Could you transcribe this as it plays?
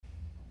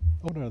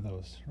What are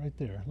those? Right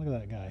there. Look at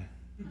that guy.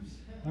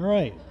 All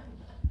right.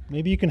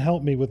 Maybe you can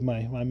help me with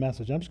my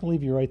message. I'm just going to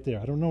leave you right there.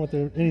 I don't know what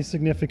any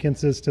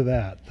significance is to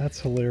that. That's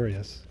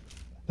hilarious.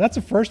 That's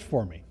a first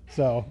for me.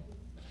 So,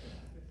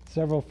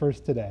 several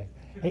firsts today.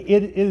 Hey,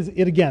 it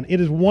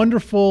is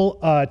wonderful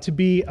to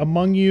be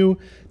among you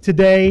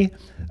today.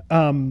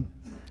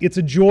 It's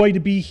a joy to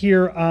be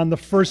here on the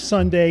first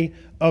Sunday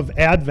of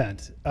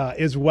Advent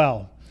as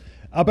well.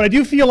 But I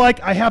do feel like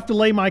I have to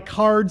lay my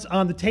cards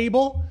on the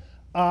table.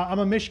 I'm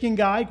a Michigan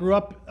guy, grew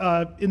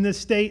up in this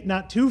state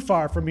not too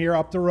far from here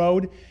up the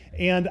road,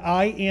 and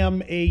I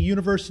am a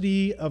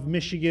University of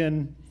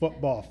Michigan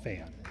football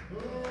fan.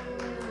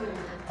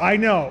 I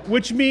know,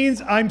 which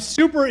means I'm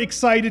super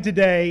excited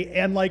today,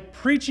 and like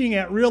preaching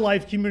at Real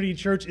Life Community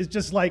Church is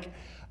just like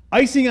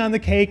icing on the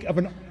cake of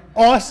an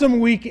awesome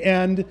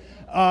weekend.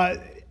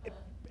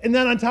 And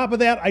then on top of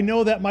that, I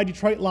know that my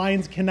Detroit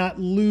Lions cannot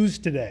lose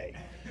today.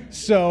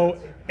 So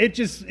it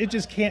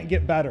just can't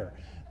get better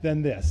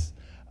than this.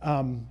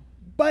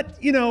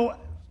 But, you know,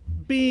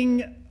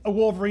 being a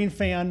Wolverine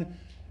fan,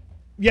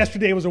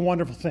 yesterday was a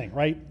wonderful thing,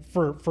 right?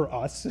 For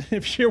us,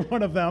 if you're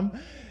one of them.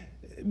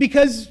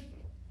 Because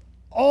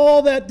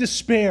all that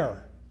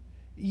despair,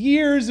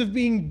 years of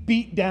being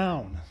beat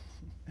down,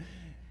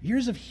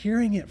 years of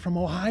hearing it from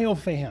Ohio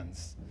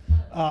fans,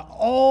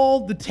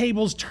 all the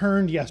tables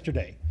turned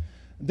yesterday.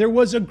 There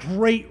was a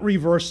great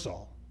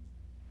reversal.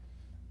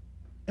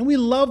 And we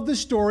love the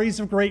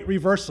stories of great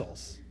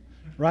reversals,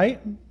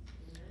 right?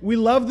 We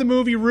love the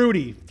movie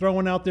Rudy,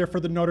 throwing out there for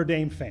the Notre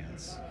Dame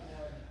fans.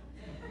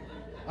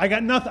 I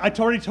got nothing. I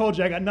already told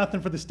you I got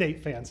nothing for the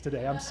State fans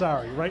today. I'm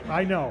sorry, right?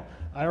 I know.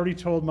 I already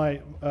told my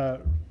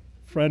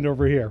friend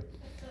over here.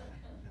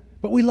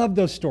 But we love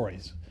those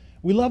stories.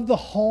 We love the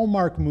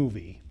Hallmark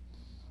movie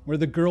where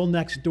the girl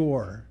next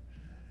door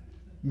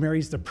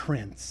marries the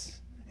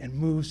prince and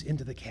moves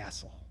into the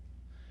castle,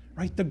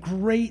 right? The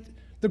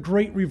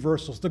great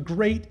reversals, the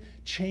great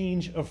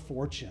change of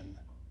fortune,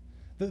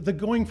 the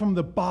going from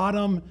the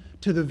bottom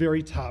to the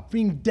very top,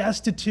 being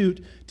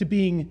destitute to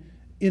being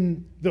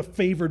in the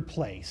favored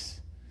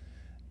place.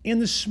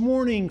 And this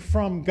morning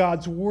from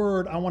God's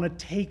word, I want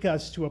to take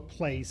us to a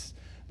place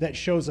that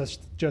shows us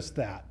just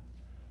that,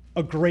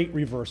 a great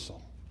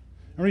reversal.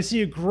 And we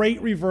see a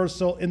great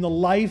reversal in the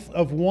life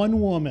of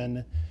one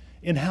woman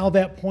and how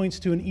that points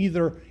to an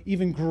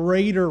even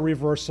greater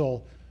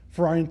reversal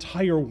for our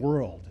entire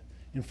world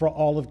and for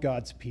all of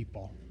God's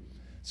people.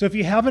 So if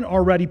you haven't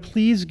already,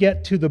 please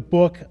get to the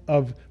book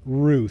of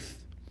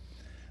Ruth.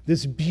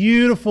 This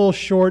beautiful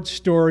short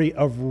story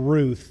of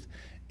Ruth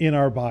in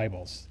our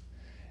Bibles.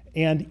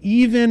 And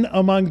even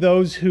among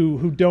those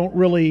who don't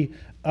really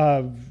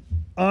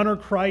honor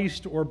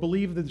Christ or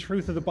believe the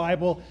truth of the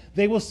Bible,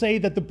 they will say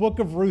that the book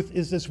of Ruth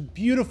is this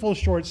beautiful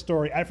short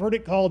story. I've heard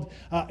it called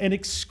an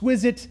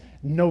exquisite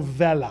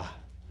novella.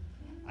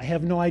 I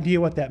have no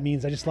idea what that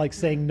means. I just like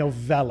saying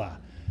novella.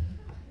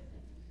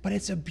 But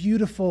it's a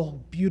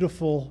beautiful,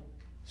 beautiful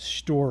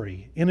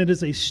story. And it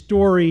is a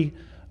story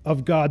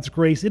of God's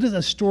grace. It is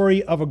a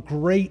story of a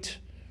great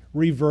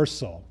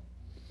reversal.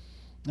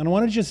 And I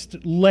want to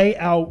just lay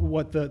out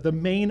what the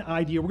main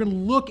idea. We're going to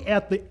look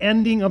at the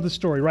ending of the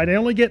story, right? I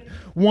only get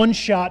one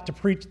shot to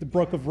preach the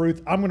book of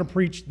Ruth. I'm going to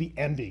preach the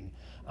ending.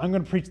 I'm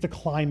going to preach the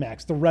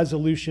climax, the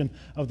resolution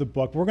of the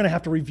book. We're going to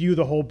have to review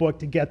the whole book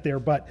to get there,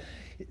 but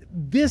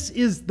this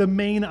is the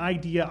main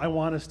idea I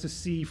want us to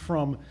see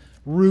from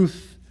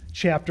Ruth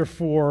chapter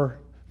 4,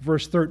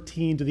 verse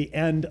 13 to the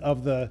end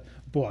of the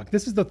book.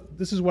 This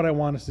is what I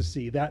want us to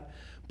see, that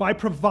by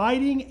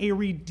providing a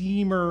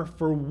redeemer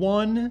for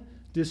one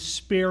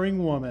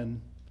despairing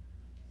woman,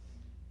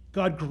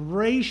 God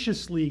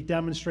graciously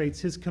demonstrates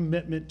his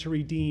commitment to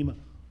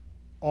redeem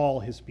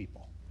all his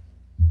people.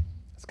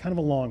 It's kind of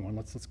a long one.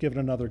 Let's give it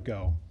another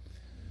go.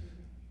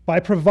 By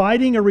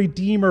providing a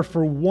redeemer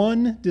for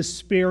one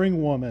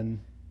despairing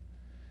woman,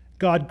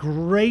 God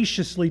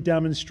graciously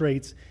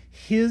demonstrates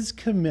his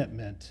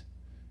commitment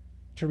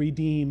to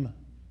redeem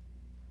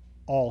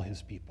all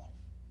his people.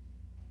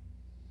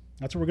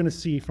 That's what we're going to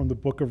see from the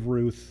book of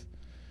Ruth,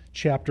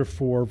 chapter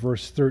 4,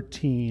 verse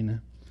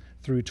 13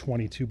 through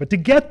 22. But to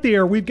get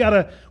there, we've got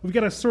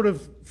to sort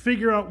of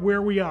figure out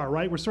where we are,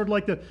 right? We're sort of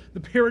like the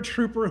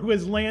paratrooper who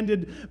has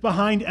landed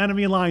behind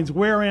enemy lines.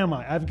 Where am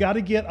I? I've got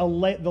to get the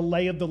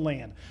lay of the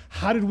land.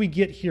 How did we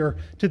get here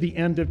to the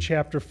end of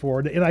chapter 4?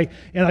 And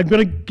I'm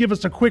going to give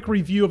us a quick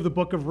review of the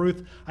book of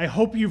Ruth. I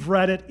hope you've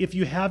read it. If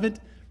you haven't,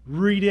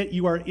 read it.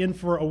 You are in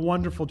for a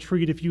wonderful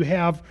treat. If you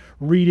have,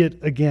 read it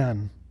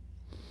again.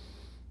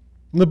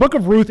 In the book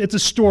of Ruth, it's a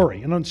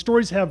story, and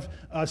stories have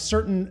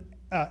certain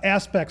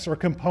aspects or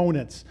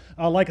components,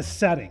 like a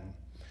setting.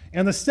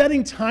 And the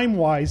setting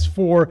time-wise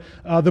for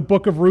the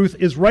book of Ruth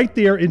is right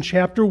there in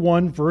chapter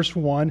 1, verse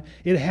 1.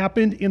 It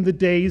happened in the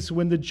days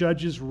when the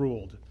judges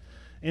ruled.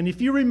 And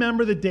if you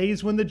remember the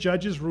days when the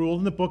judges ruled,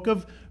 and the book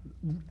of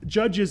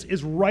Judges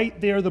is right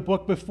there, the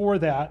book before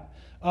that,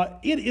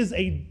 it is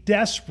a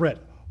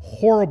desperate,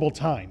 horrible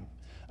time.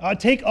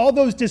 Take all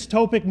those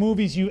dystopic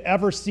movies you've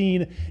ever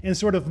seen and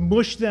sort of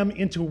mush them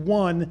into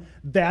one.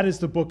 That is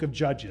the book of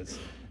Judges.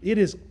 It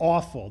is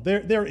awful.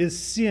 There is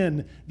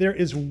sin. There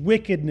is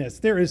wickedness.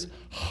 There is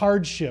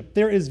hardship.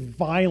 There is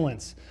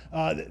violence.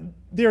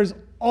 There's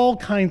all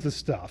kinds of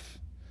stuff.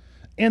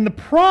 And the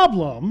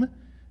problem,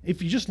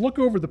 if you just look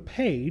over the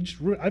page,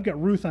 I've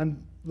got Ruth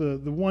on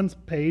the one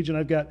page, and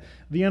I've got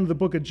the end of the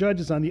book of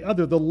Judges on the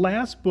other. The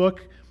last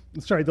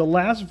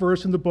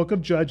verse in the book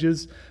of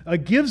Judges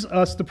gives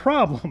us the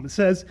problem. It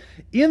says,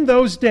 in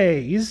those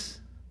days,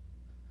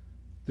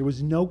 there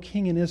was no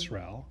king in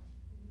Israel,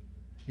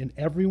 and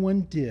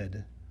everyone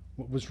did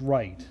what was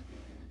right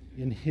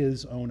in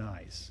his own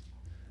eyes.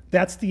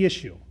 That's the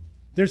issue.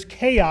 There's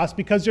chaos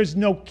because there's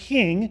no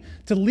king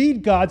to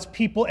lead God's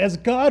people as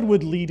God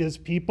would lead his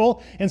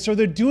people, and so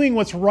they're doing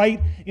what's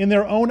right in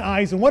their own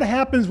eyes. And what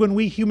happens when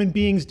we human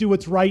beings do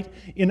what's right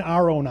in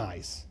our own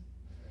eyes?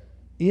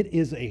 It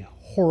is a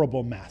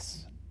horrible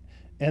mess.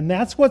 And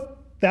that's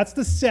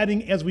the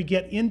setting as we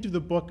get into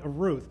the book of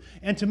Ruth.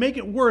 And to make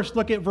it worse,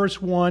 look at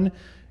verse 1.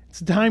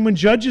 It's a time when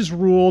judges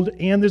ruled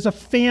and there's a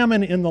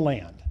famine in the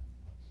land.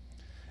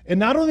 And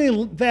not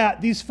only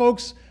that, these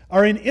folks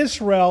are in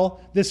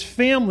Israel, this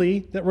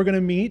family that we're going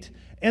to meet,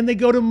 and they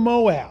go to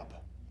Moab.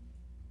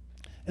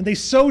 And they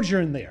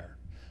sojourn there.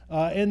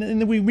 And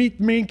then we meet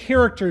main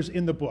characters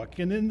in the book.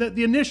 And then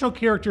the initial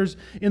characters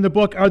in the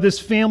book are this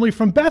family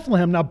from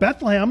Bethlehem. Now,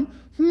 Bethlehem,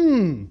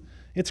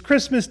 it's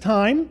Christmas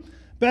time.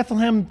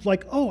 Bethlehem,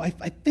 like, I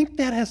think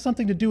that has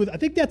something to do with, I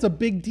think that's a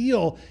big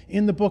deal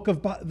in the book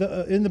of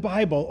in the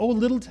Bible. Oh,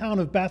 little town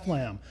of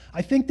Bethlehem.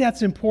 I think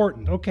that's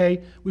important.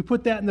 Okay, we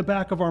put that in the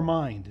back of our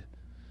mind.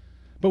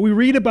 But we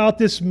read about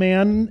this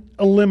man,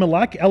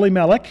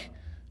 Elimelech,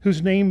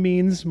 whose name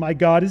means my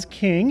God is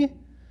king,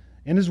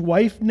 and his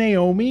wife,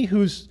 Naomi,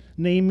 whose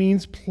name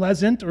means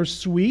pleasant or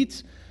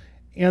sweet,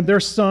 and their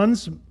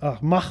sons,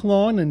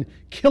 Mahlon and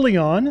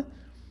Chilion.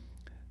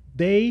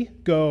 They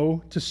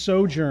go to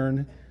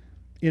sojourn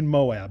in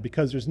Moab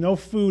because there's no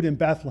food in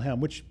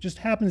Bethlehem, which just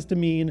happens to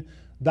mean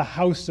the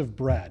house of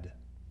bread,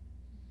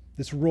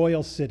 this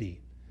royal city.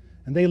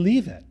 And they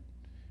leave it.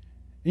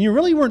 And you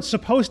really weren't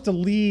supposed to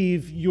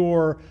leave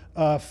your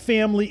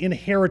family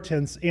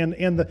inheritance and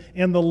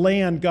the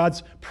land,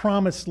 God's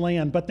promised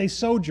land, but they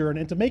sojourn.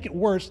 And to make it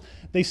worse,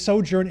 they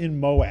sojourn in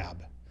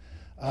Moab.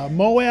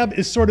 Moab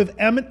is sort of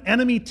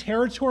enemy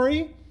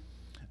territory.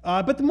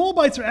 But the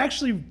Moabites are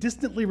actually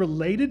distantly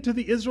related to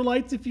the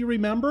Israelites, if you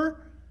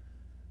remember.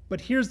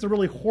 But here's the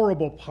really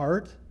horrible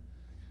part.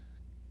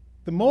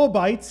 The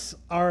Moabites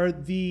are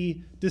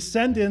the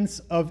descendants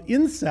of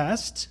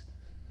incest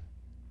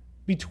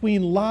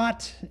between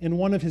Lot and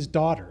one of his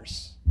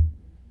daughters.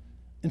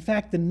 In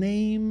fact, the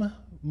name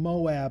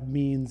Moab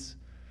means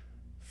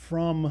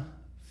from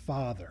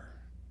father.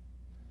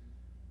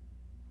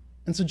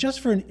 And so just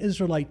for an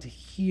Israelite to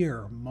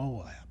hear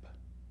Moab,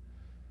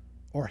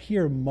 or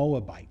hear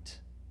Moabite,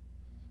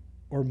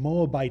 or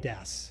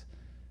Moabitess,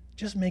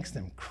 just makes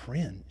them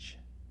cringe.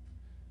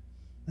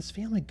 This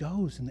family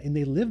goes and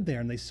they live there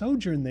and they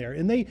sojourn there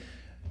and they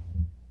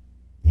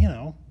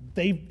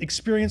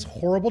experience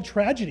horrible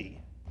tragedy.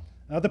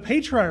 The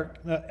patriarch,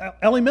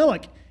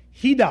 Elimelech,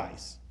 he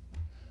dies.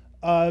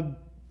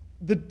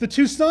 The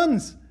two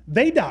sons,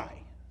 they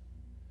die.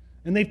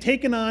 And they've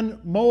taken on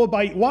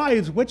Moabite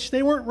wives, which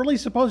they weren't really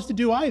supposed to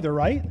do either,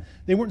 right?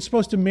 They weren't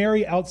supposed to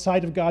marry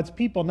outside of God's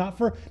people, not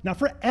for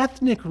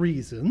ethnic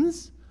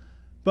reasons,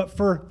 but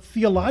for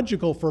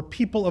theological, for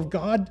people of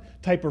God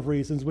type of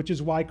reasons, which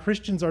is why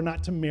Christians are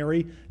not to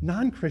marry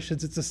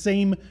non-Christians. It's the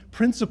same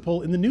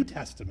principle in the New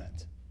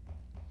Testament.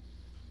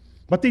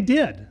 But they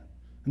did,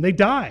 and they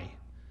die.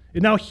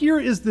 And now here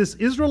is this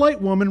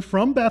Israelite woman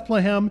from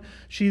Bethlehem.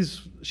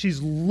 She's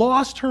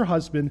lost her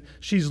husband.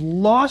 She's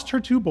lost her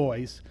two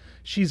boys.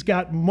 She's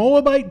got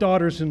Moabite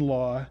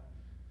daughters-in-law.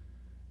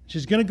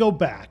 She's going to go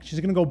back. She's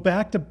going to go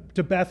back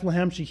to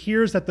Bethlehem. She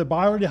hears that the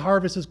barley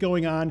harvest is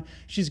going on.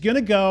 She's going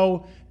to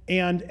go,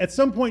 and at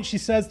some point she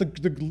says,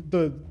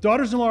 the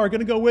daughters-in-law are going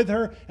to go with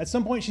her. At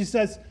some point she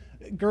says,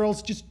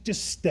 girls,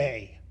 just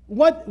stay.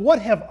 What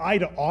have I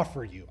to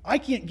offer you? I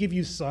can't give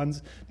you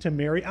sons to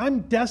marry. I'm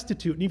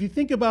destitute. And if you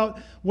think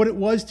about what it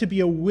was to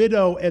be a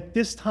widow at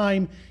this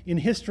time in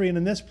history and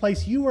in this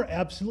place, you were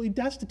absolutely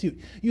destitute.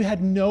 You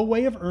had no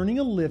way of earning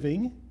a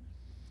living.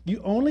 You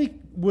only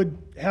would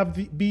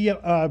be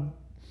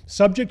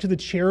subject to the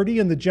charity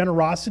and the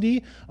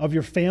generosity of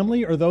your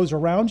family or those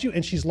around you,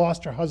 and she's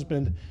lost her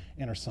husband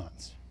and her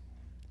sons.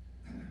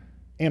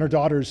 And her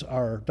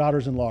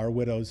daughters-in-law are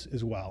widows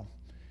as well.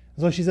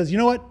 So she says, you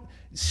know what?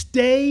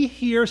 Stay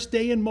here,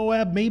 stay in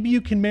Moab. Maybe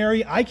you can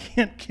marry. I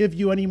can't give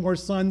you any more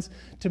sons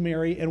to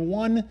marry. And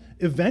one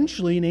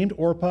eventually named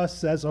Orpah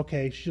says,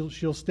 okay,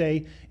 she'll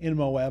stay in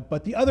Moab.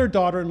 But the other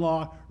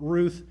daughter-in-law,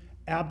 Ruth,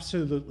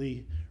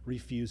 absolutely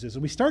refuses.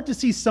 And we start to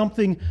see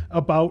something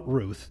about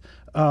Ruth,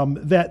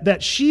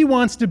 that she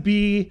wants to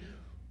be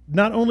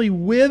not only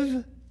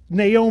with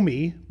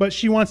Naomi, but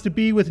she wants to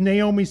be with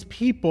Naomi's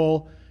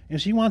people,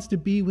 and she wants to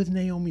be with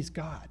Naomi's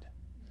God.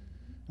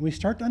 And we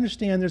start to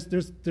understand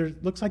there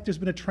looks like there's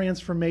been a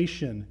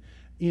transformation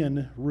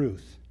in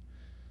Ruth.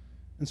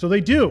 And so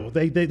they do.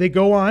 They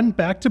go on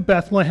back to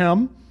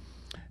Bethlehem,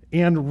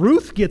 and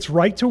Ruth gets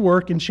right to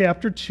work in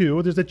chapter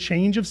 2. There's a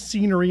change of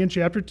scenery in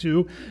chapter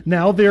 2.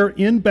 Now they're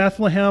in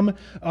Bethlehem.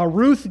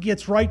 Ruth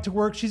gets right to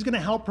work. She's going to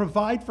help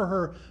provide for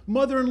her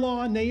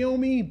mother-in-law,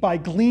 Naomi, by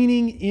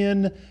gleaning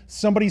in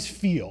somebody's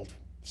field.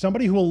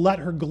 Somebody who will let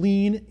her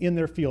glean in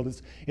their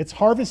field. It's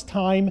harvest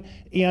time,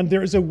 and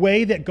there is a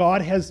way that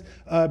God has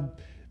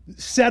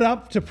set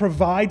up to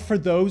provide for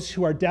those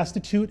who are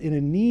destitute and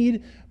in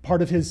need.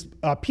 Part of his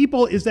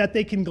people is that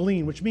they can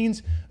glean, which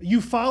means you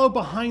follow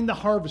behind the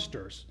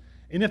harvesters.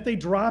 And if they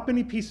drop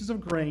any pieces of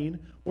grain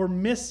or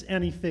miss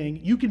anything,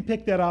 you can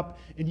pick that up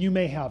and you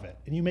may have it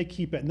and you may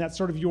keep it. And that's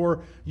sort of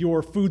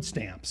your food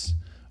stamps.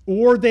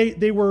 Or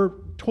they were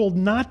told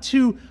not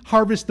to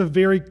harvest the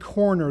very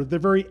corner, the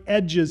very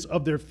edges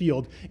of their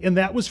field. And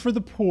that was for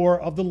the poor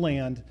of the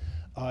land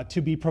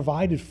to be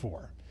provided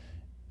for.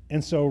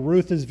 And so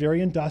Ruth is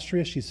very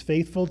industrious. She's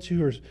faithful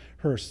to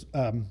her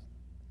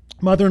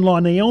mother-in-law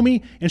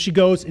Naomi, and she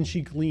goes and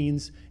she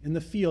gleans in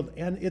the field.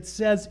 And it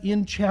says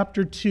in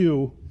chapter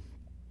 2,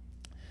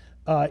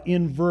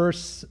 in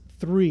verse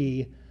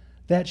 3,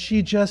 that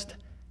she just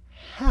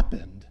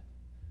happened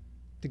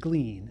to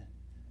glean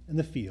in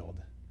the field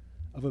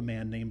of a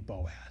man named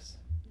Boaz.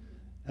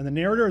 And the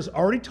narrator has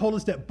already told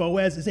us that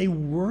Boaz is a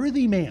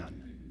worthy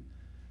man,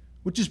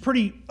 which is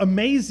pretty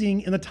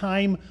amazing in the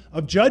time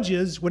of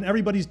Judges when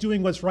everybody's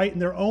doing what's right in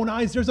their own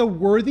eyes. There's a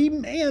worthy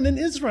man in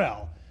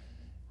Israel.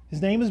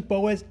 His name is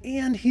Boaz,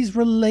 and he's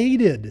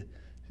related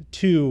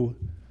to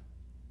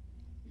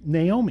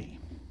Naomi,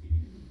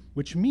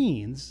 which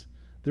means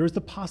there is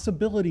the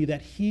possibility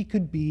that he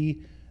could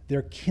be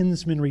their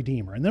kinsman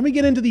redeemer. And then we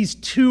get into these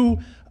two,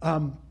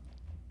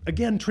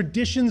 again,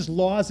 traditions,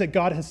 laws that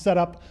God has set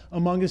up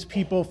among his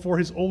people for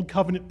his old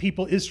covenant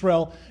people,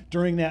 Israel,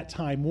 during that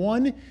time.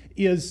 One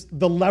is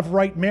the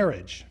levirate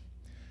marriage,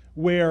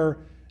 where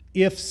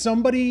if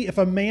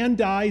a man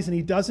dies and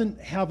he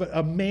doesn't have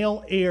a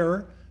male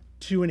heir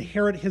to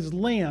inherit his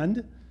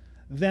land,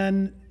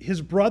 then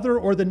his brother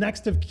or the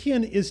next of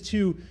kin is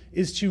to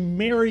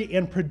marry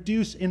and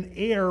produce an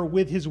heir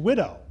with his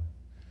widow.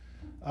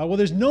 Well,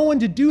 there's no one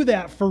to do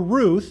that for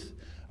Ruth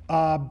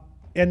and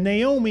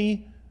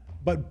Naomi,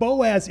 but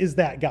Boaz is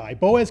that guy.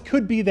 Boaz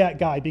could be that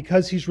guy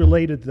because he's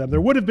related to them.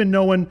 There would have been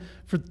no one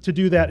to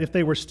do that if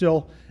they were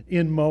still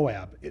in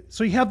Moab.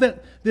 So you have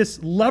this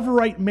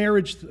levirate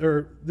marriage,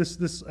 or this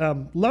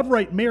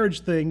levirate marriage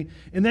thing,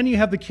 and then you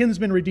have the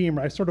kinsman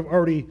redeemer. I sort of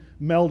already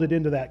melded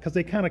into that because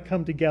they kind of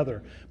come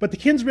together. But the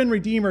kinsman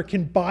redeemer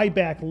can buy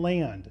back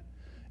land.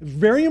 It's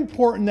very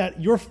important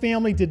that your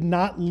family did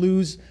not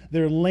lose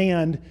their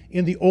land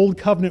in the old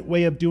covenant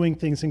way of doing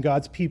things in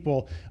God's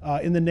people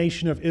in the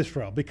nation of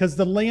Israel, because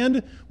the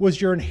land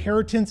was your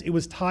inheritance. It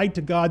was tied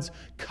to God's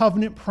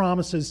covenant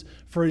promises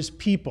for his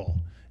people.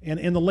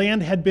 And the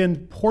land had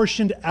been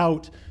portioned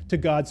out to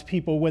God's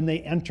people when they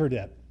entered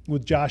it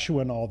with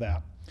Joshua and all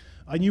that.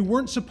 And you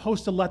weren't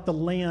supposed to let the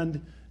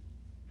land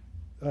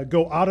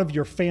go out of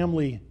your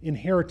family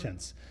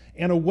inheritance.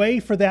 And a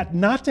way for that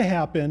not to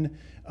happen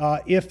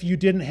if you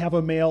didn't have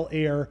a male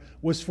heir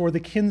was for the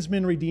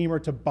kinsman redeemer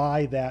to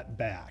buy that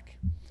back.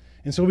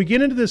 And so we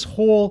get into this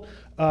whole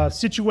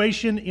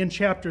situation in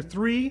chapter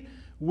 3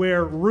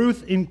 where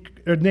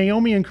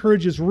Naomi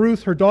encourages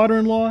Ruth, her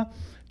daughter-in-law,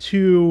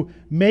 to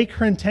make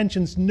her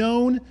intentions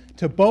known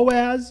to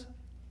Boaz,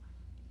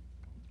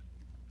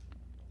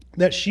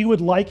 that she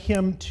would like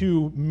him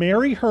to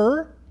marry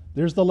her.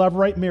 There's the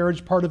levirate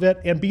marriage part of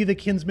it, and be the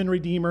kinsman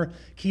redeemer,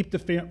 keep the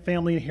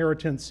family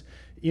inheritance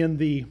in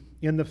the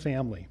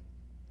family.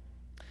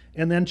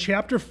 And then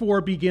chapter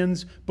 4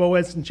 begins.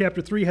 Boaz in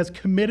chapter 3 has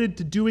committed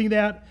to doing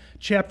that.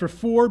 Chapter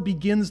 4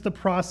 begins the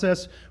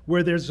process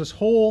where there's this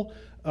whole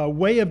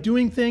way of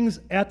doing things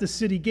at the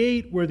city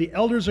gate where the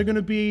elders are going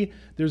to be.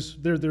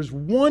 There's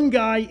one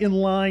guy in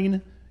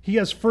line. He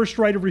has first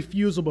right of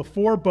refusal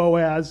before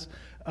Boaz.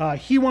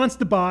 He wants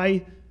to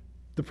buy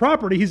the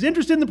property. He's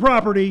interested in the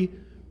property,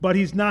 but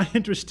he's not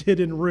interested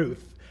in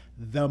Ruth,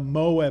 the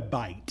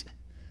Moabite.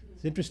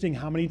 It's interesting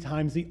how many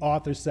times the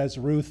author says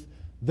Ruth,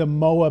 the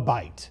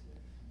Moabite.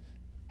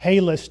 Hey,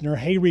 listener,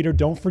 hey, reader,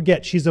 don't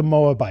forget she's a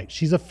Moabite.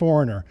 She's a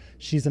foreigner.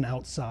 She's an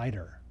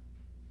outsider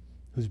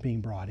who's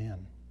being brought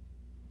in.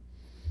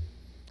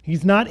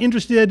 He's not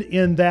interested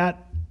in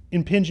that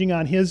impinging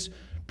on his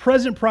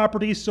present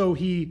property, so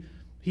he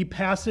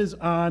passes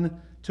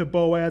on to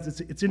Boaz.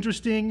 It's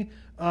interesting.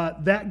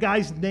 That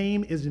guy's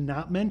name is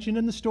not mentioned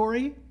in the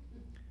story.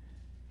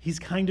 He's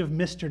kind of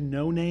Mr.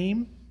 No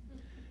Name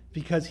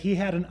because he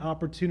had an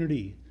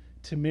opportunity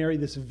to marry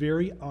this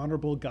very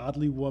honorable,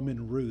 godly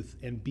woman, Ruth,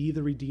 and be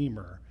the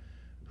Redeemer,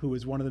 who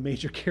is one of the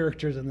major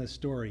characters in this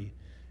story,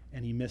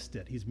 and he missed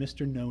it. He's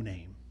Mr. No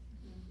Name.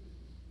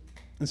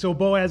 And so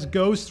Boaz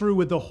goes through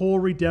with the whole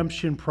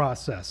redemption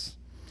process,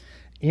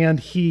 and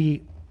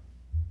he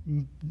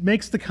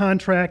makes the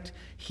contract.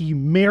 He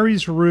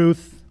marries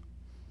Ruth,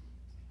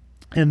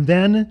 And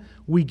then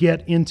we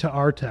get into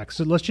our text.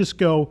 So let's just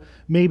go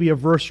maybe a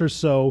verse or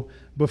so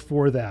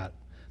before that.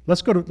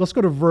 Let's go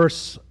to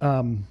verse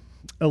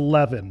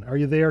 11. Are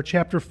you there?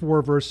 Chapter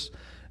 4, verse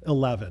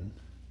 11.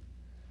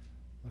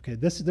 Okay,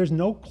 there's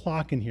no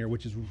clock in here,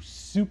 which is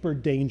super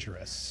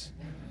dangerous.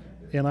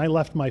 And I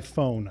left my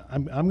phone.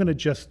 I'm going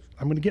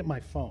to get my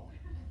phone.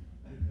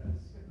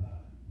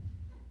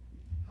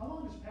 How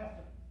long does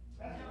Pastor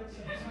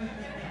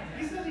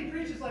he says he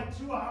preaches like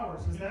 2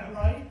 hours. Is that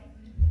right?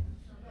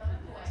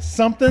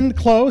 Something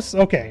close?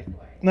 Okay.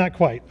 Not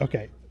quite.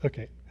 Okay.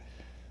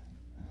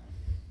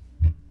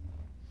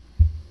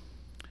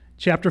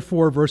 Chapter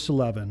 4, verse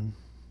 11.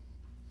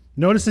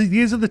 Notice that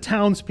these are the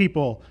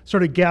townspeople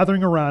sort of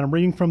gathering around. I'm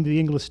reading from the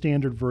English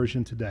Standard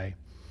Version today.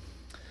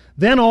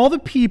 Then all the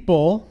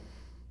people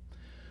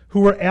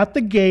who were at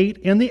the gate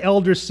and the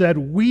elders said,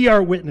 "We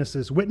are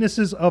witnesses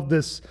of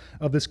this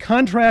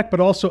contract, but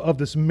also of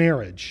this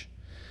marriage.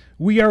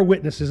 We are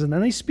witnesses." And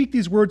then they speak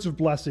these words of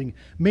blessing.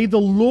 "May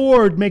the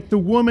Lord make the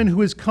woman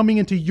who is coming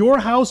into your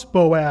house,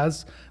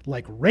 Boaz,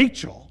 like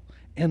Rachel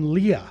and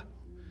Leah,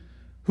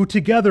 who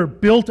together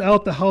built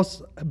up the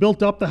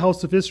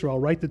house of Israel,"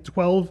 right? The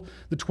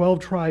 12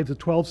 tribes, the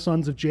 12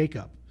 sons of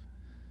Jacob.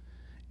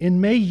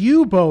 "And may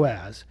you,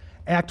 Boaz,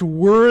 act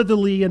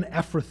worthily in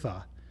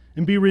Ephrathah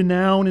and be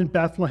renowned in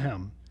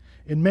Bethlehem.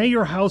 And may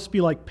your house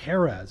be like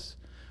Perez,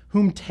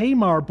 whom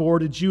Tamar bore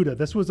to Judah."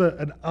 This was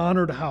an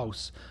honored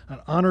house, an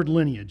honored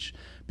lineage,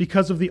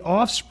 "because of the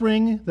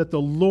offspring that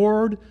the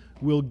Lord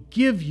will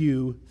give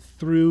you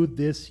through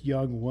this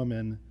young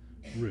woman,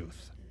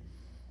 Ruth."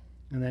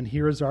 And then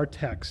here is our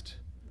text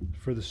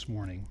for this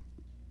morning.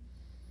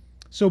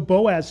 "So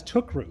Boaz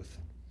took Ruth,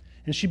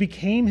 and she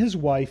became his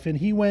wife, and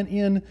he went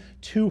in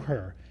to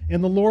her.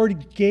 And the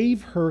Lord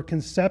gave her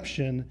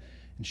conception,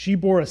 and she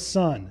bore a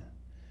son.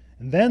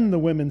 And then the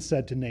women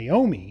said to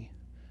Naomi,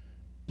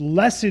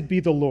 'Blessed be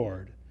the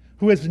Lord,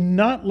 who has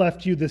not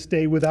left you this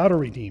day without a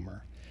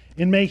redeemer.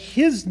 And may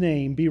his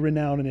name be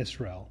renowned in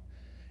Israel.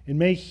 And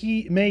may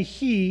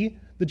he,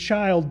 the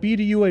child, be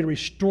to you a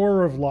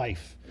restorer of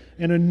life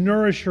and a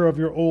nourisher of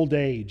your old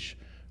age.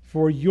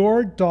 For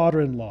your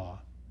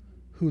daughter-in-law,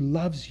 who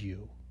loves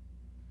you,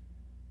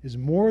 is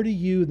more to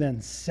you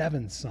than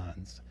 7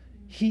 sons.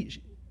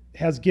 He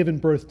has given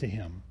birth to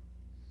him.'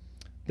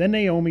 Then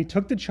Naomi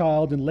took the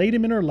child and laid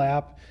him in her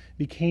lap,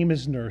 became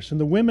his nurse. And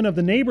the women of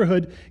the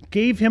neighborhood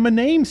gave him a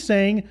name,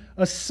 saying,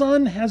 'A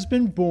son has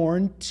been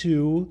born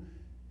to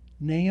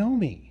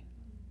Naomi.'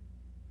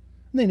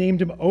 And they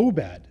named him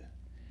Obed.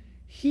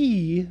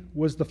 He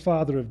was the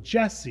father of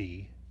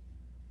Jesse,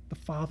 the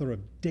father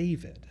of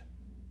David.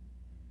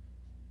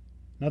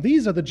 Now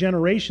these are the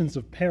generations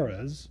of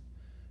Perez.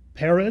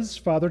 Perez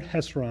fathered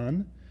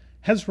Hezron.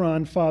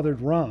 Hezron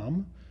fathered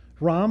Ram.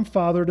 Ram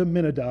fathered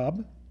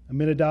Amminadab.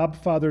 Amminadab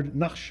fathered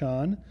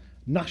Nachshon.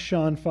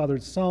 Nachshon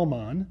fathered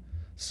Salmon.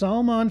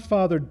 Salmon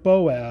fathered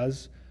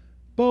Boaz.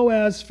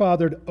 Boaz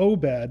fathered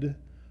Obed.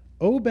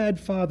 Obed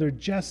fathered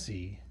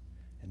Jesse.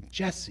 And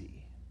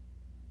Jesse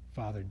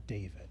fathered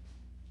David."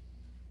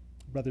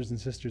 Brothers and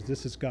sisters,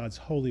 this is God's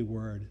holy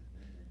word.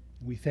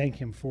 We thank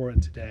him for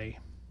it today.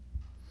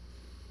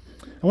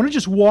 I want to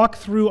just walk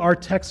through our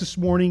text this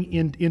morning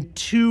in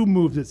 2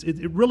 movements.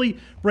 It really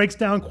breaks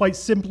down quite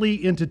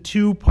simply into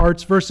 2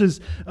 parts.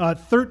 Verses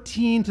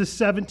 13 to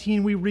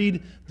 17, we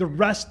read the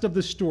rest of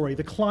the story,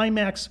 the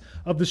climax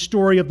of the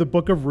story of the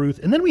book of Ruth.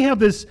 And then we have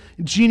this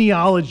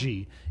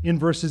genealogy in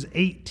verses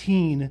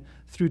 18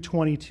 through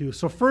 22.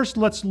 So first,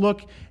 let's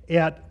look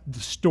at the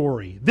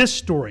story,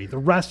 the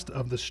rest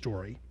of the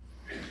story.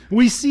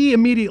 We see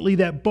immediately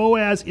that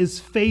Boaz is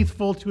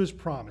faithful to his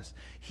promise.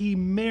 He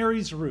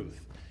marries Ruth.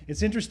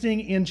 It's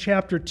interesting in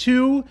chapter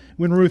 2,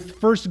 when Ruth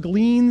first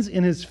gleans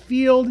in his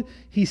field,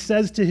 he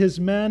says to his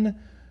men,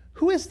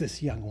 "Who is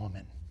this young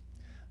woman?"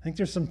 I think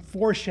there's some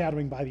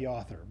foreshadowing by the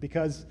author,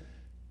 because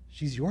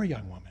she's your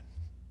young woman.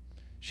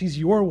 She's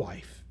your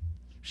wife.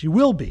 She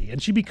will be,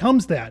 and she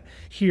becomes that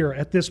here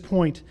at this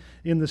point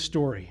in the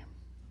story.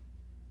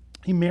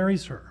 He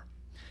marries her.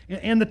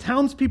 And the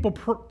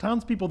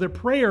townspeople, their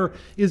prayer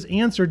is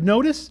answered.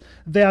 Notice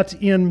that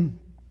in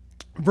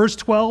verse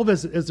 12,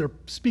 as they're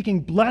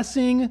speaking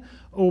blessing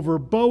over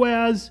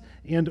Boaz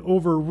and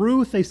over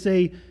Ruth, they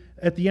say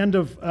at the end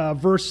of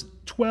verse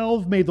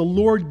 12, may the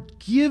Lord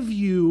give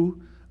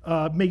you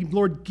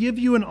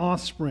an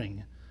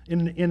offspring,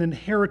 an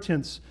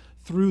inheritance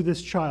through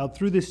this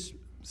child,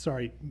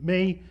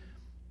 may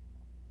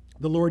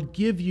the Lord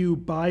give you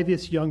by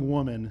this young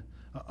woman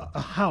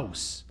a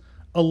house,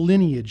 a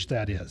lineage,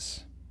 that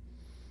is.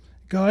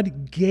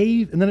 God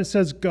gave, and then it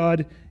says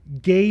God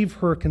gave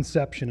her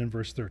conception in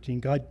verse 13.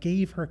 God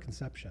gave her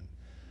conception.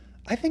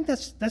 I think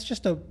that's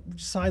just a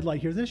sidelight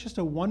here. That's just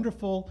a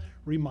wonderful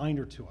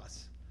reminder to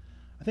us.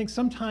 I think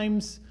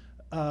sometimes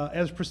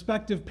as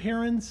prospective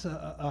parents,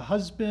 a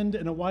husband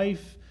and a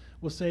wife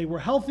will say, we're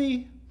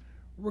healthy,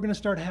 we're going to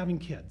start having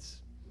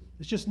kids.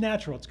 It's just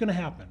natural. It's going to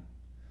happen.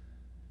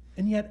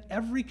 And yet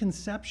every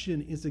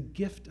conception is a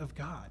gift of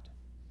God.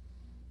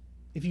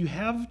 If you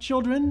have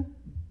children,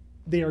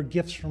 they are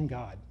gifts from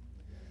God.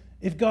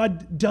 If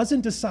God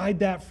doesn't decide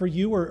that for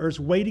you or is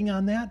waiting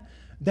on that,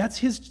 that's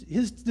his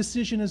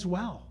decision as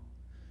well.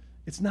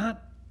 It's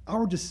not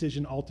our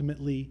decision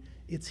ultimately,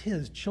 it's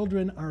his.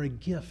 Children are a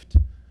gift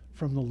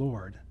from the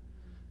Lord.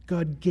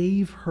 God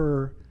gave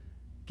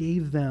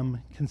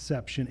them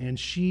conception, and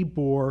she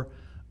bore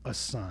a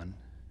son,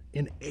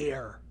 an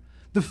heir.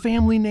 The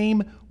family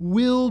name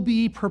will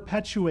be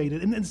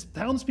perpetuated. And then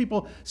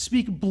townspeople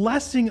speak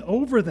blessing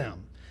over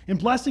them. And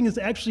blessing is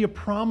actually a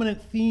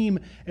prominent theme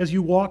as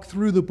you walk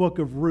through the book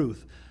of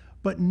Ruth.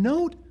 But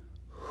note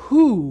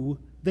who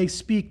they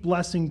speak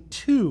blessing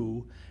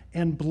to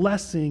and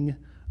blessing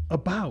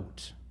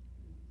about.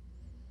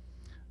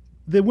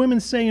 The women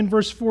say in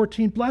verse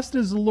 14, "Blessed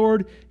is the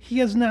Lord, he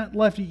has not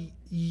left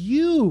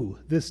you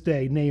this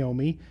day,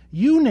 Naomi."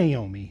 You,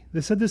 Naomi.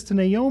 They said this to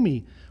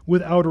Naomi,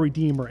 "without a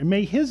redeemer. And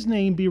may his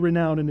name be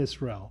renowned in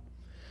Israel.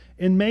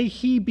 And may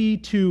he be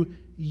to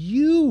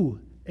you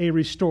a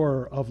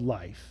restorer of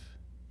life."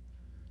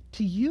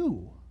 To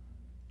you.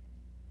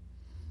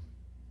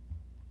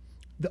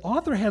 The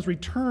author has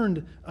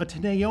returned to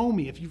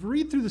Naomi. If you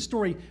read through the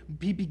story,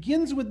 he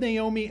begins with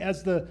Naomi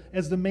as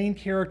the main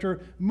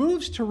character,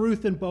 moves to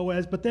Ruth and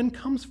Boaz, but then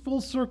comes full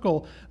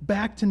circle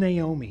back to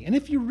Naomi. And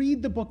if you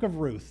read the book of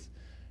Ruth,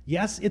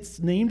 yes, it's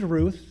named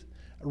Ruth.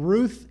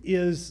 Ruth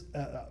is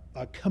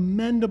a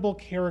commendable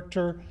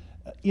character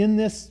in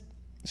this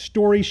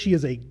story. She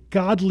is a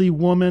godly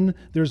woman.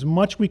 There's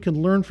much we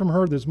can learn from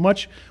her. There's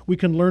much we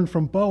can learn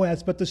from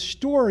Boaz, but the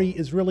story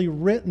is really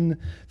written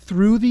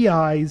through the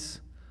eyes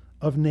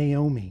of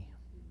Naomi.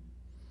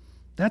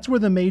 That's where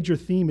the major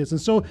theme is.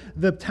 And so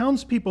the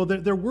townspeople,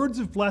 their words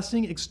of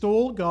blessing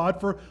extol God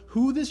for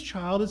who this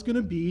child is going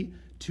to be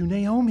to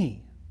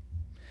Naomi.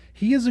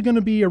 He is going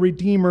to be a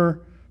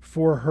redeemer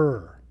for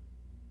her.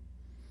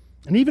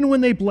 And even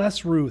when they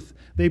bless Ruth,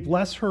 they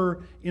bless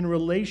her in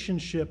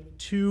relationship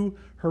to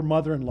her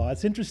mother-in-law.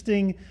 It's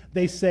interesting,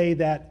 they say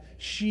that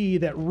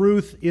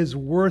Ruth is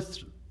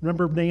worth,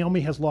 remember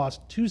Naomi has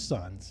lost 2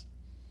 sons.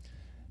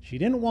 She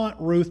didn't want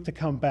Ruth to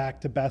come back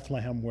to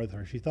Bethlehem with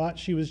her. She thought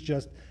she was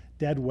just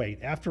dead weight.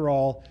 After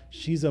all,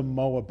 she's a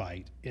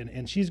Moabite,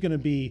 and she's going to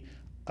be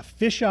a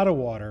fish out of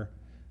water.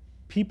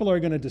 People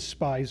are going to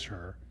despise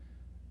her.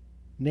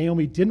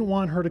 Naomi didn't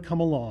want her to come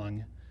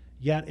along,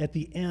 yet at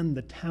the end,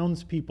 the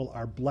townspeople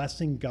are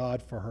blessing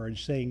God for her and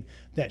saying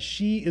that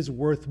she is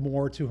worth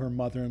more to her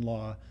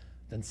mother-in-law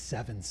than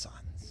 7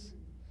 sons.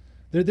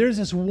 There's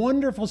this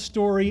wonderful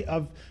story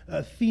of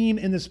a theme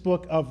in this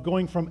book of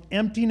going from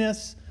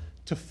emptiness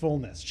to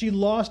fullness. She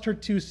lost her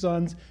 2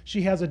 sons.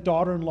 She has a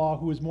daughter-in-law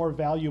who is more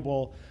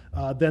valuable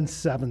than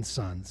 7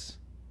 sons.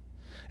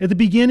 At the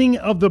beginning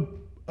of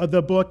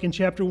the book, in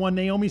chapter 1,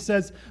 Naomi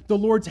says, the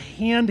Lord's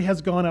hand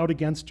has gone out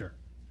against her.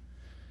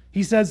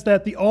 He says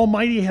that the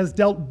Almighty has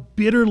dealt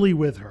bitterly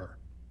with her.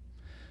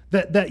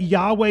 That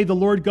Yahweh, the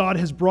Lord God,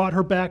 has brought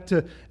her back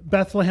to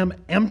Bethlehem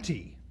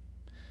empty.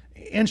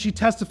 And she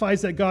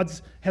testifies that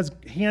God's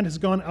hand has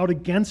gone out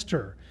against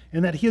her,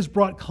 and that he has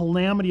brought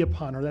calamity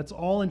upon her. That's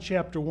all in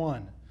chapter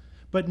 1.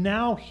 But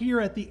now here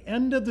at the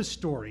end of the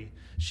story,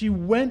 she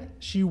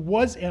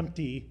was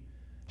empty,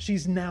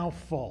 she's now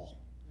full.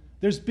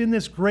 There's been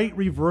this great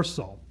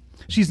reversal.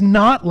 She's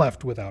not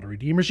left without a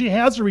redeemer. She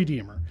has a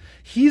redeemer.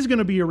 He's going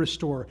to be a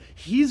restorer.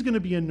 He's going to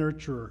be a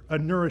nurturer, a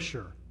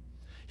nourisher.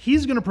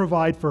 He's going to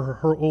provide for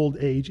her old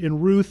age,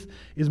 and Ruth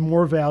is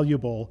more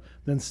valuable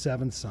than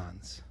 7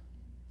 sons.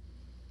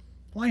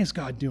 Why is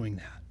God doing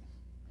that?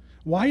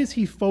 Why is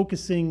he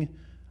focusing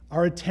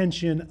our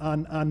attention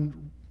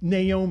on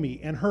Naomi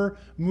and her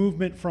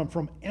movement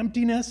from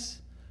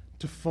emptiness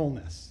to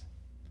fullness?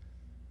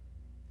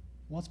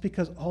 Well, it's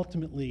because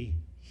ultimately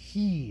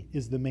he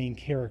is the main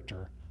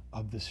character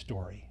of the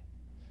story.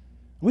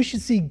 We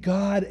should see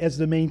God as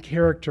the main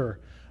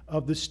character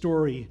of the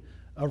story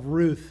of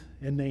Ruth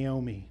and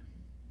Naomi.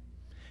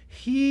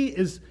 He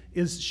is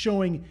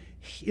showing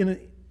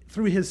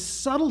through his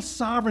subtle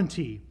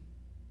sovereignty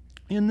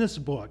in this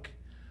book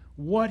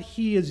what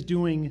he is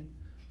doing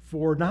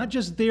for not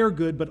just their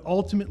good, but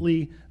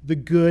ultimately the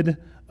good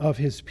of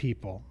his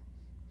people.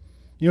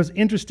 You know, it's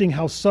interesting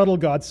how subtle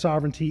God's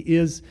sovereignty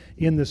is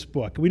in this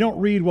book. We don't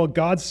read, well,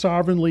 God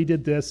sovereignly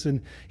did this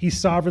and he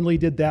sovereignly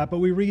did that, but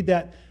we read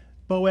that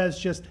Boaz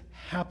just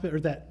happened, or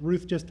that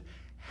Ruth just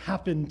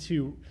happened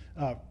to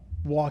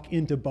walk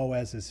into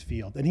Boaz's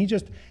field. And he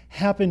just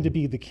happened to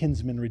be the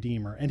kinsman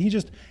redeemer. And he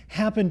just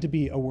happened to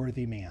be a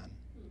worthy man.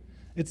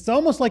 It's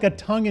almost like a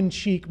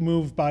tongue-in-cheek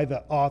move by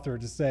the author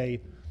to say,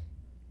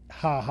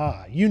 ha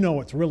ha, you know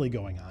what's really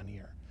going on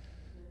here.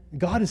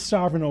 God is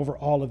sovereign over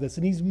all of this,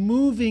 and he's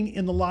moving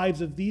in the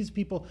lives of these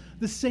people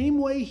the same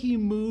way he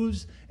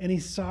moves and he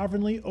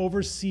sovereignly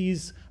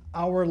oversees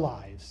our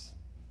lives.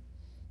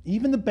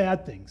 Even the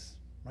bad things,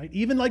 right?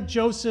 Even like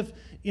Joseph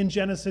in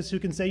Genesis, who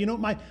can say, you know,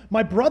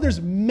 my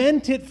brothers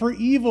meant it for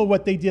evil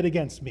what they did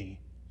against me.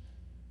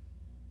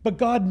 But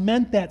God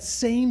meant that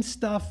same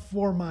stuff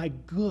for my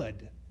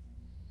good.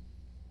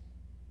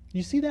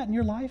 You see that in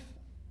your life?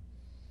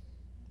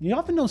 You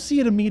often don't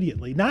see it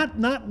immediately. Not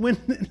when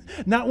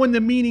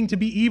the meaning to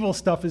be evil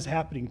stuff is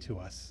happening to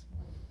us.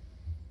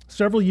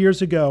 several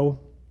years ago,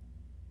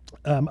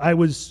 I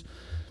was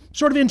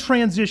sort of in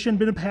transition,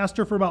 been a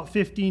pastor for about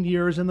 15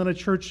 years, and then a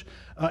church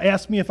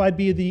asked me if I'd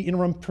be the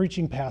interim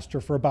preaching pastor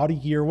for about a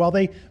year. Well,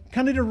 they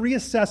kind of did a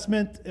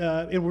reassessment,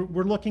 and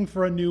we're looking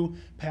for a new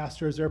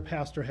pastor as their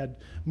pastor had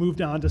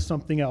moved on to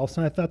something else.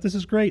 And I thought, this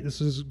is great. This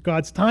is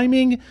God's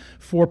timing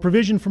for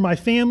provision for my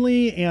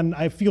family, and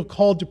I feel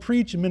called to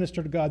preach and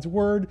minister to God's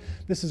word.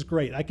 This is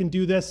great. I can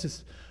do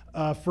this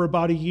for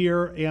about a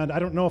year, and I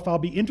don't know if I'll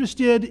be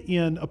interested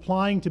in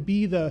applying to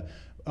be the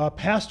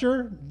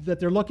pastor that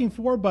they're looking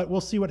for, but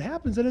we'll see what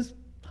happens. And as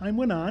time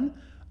went on,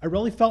 I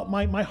really felt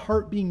my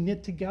heart being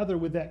knit together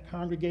with that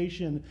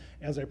congregation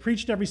as I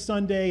preached every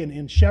Sunday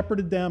and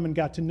shepherded them and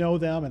got to know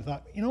them, and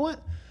thought, you know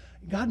what,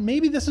 God,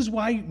 maybe this is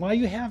why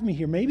you have me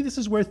here. Maybe this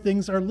is where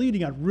things are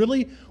leading. I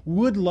really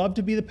would love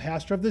to be the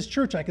pastor of this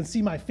church. I can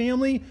see my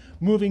family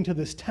moving to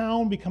this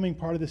town, becoming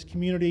part of this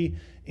community,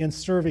 and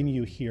serving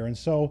you here. And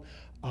so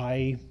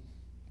I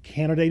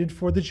candidated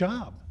for the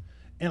job.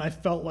 And I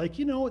felt like,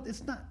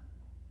 it's not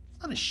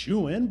a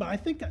shoo-in, but I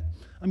think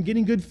I'm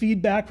getting good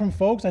feedback from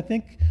folks. I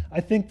think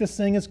this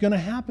thing is going to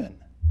happen.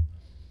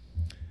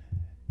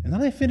 And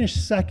then I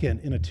finished second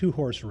in a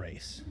 2-horse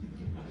race.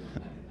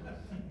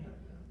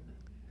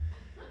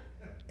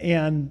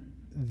 And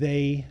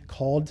they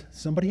called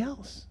somebody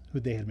else who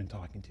they had been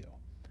talking to.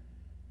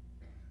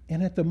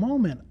 And at the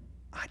moment,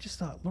 I just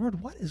thought,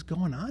 Lord, what is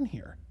going on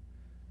here?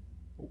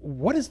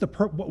 What is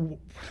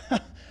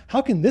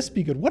how can this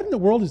be good? What in the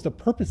world is the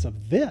purpose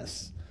of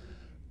this?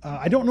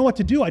 I don't know what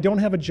to do. I don't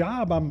have a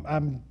job.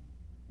 I'm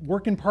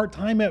working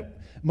part-time at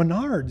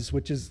Menards,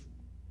 which is,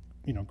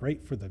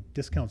 great for the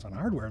discounts on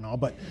hardware and all.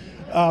 But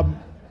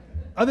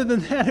other than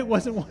that, it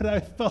wasn't what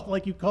I felt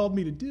like you called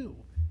me to do.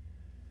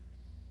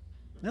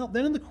 Now,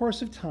 then in the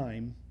course of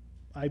time,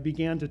 I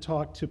began to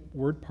talk to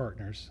Word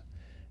Partners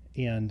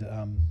and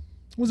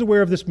was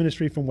aware of this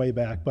ministry from way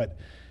back. But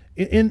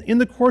in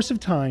the course of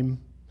time,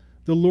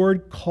 the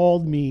Lord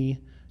called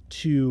me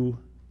to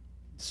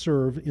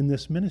serve in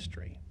this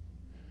ministry.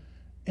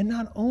 And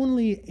not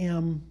only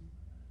am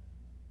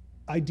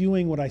I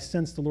doing what I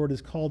sense the Lord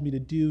has called me to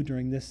do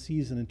during this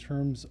season in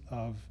terms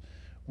of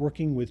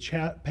working with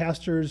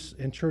pastors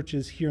and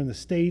churches here in the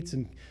States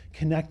and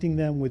connecting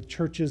them with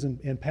churches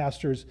and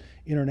pastors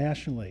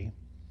internationally,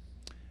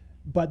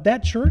 but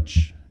that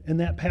church and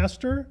that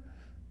pastor,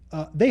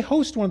 they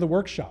host one of the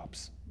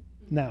workshops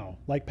now,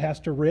 like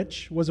Pastor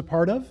Rich was a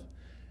part of,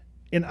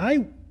 and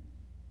I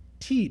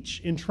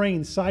teach and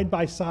train side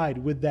by side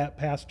with that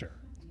pastor.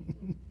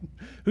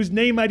 Whose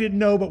name I didn't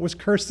know but was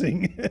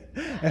cursing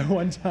at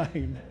one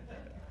time.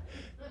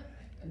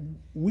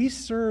 We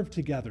serve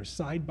together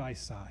side by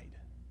side.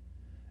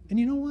 And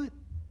you know what?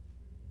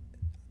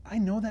 I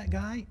know that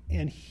guy,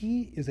 and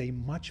he is a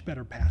much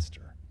better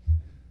pastor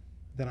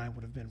than I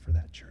would have been for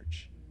that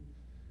church.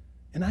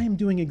 And I am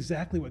doing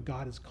exactly what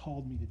God has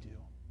called me to do.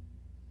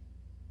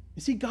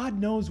 You see, God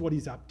knows what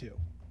he's up to.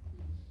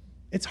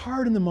 It's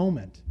hard in the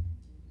moment,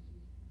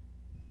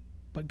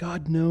 but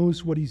God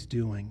knows what he's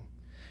doing.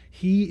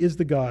 He is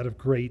the God of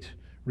great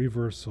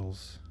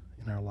reversals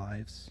in our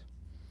lives.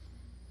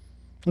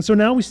 And so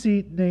now we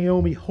see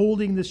Naomi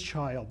holding this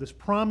child, this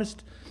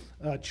promised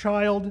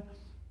child,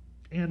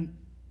 and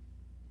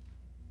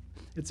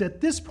it's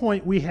at this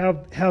point we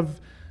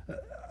have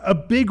a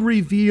big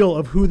reveal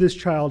of who this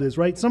child is,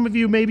 right? Some of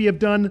you maybe have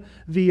done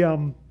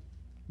the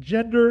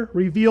gender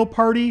reveal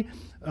party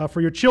for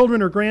your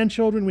children or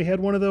grandchildren. We had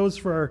one of those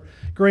for our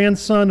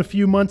grandson a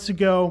few months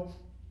ago.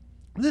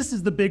 This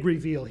is the big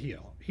reveal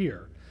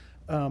here.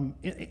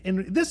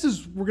 And this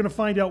is, we're going to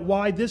find out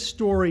why this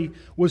story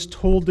was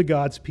told to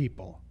God's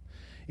people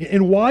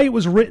and why it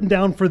was written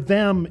down for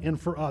them and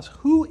for us.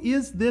 Who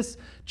is this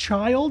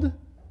child?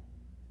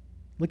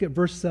 Look at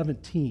verse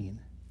 17.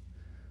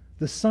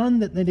 The son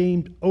that they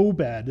named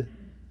Obed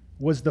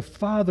was the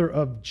father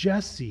of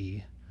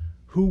Jesse,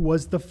 who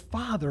was the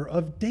father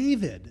of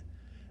David.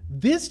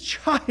 This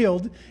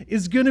child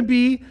is going to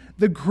be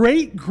the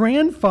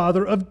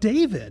great-grandfather of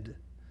David.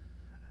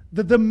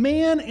 The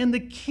man and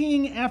the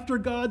king after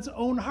God's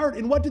own heart.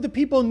 And what do the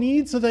people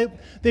need so that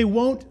they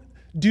won't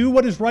do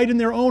what is right in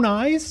their own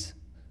eyes?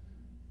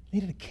 They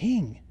needed a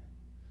king.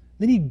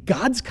 They need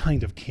God's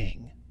kind of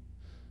king.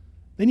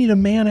 They need a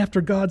man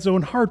after God's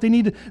own heart. They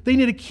need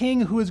a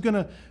king who is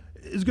going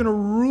to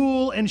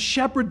rule and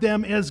shepherd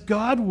them as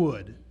God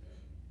would.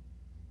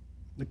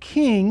 The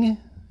king,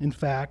 in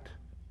fact,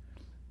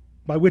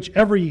 by which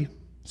every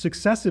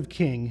successive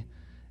king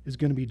is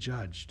going to be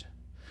judged.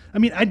 I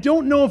mean, I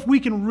don't know if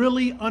we can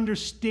really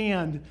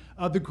understand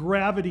the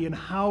gravity and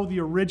how the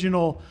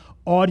original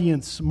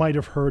audience might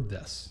have heard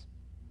this.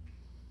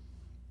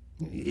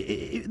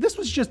 This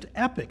was just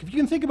epic. If you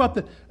can think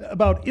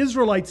about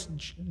Israelites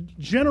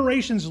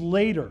generations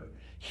later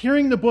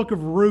hearing the book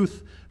of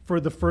Ruth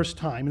for the first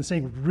time and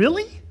saying,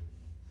 really?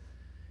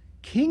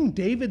 King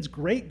David's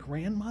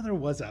great-grandmother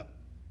was a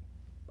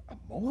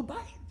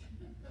Moabite?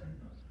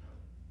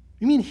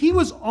 You mean he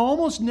was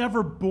almost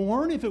never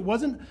born if it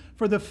wasn't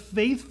for the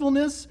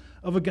faithfulness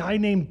of a guy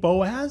named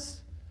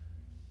Boaz?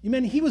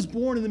 Amen. He was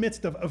born in the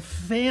midst of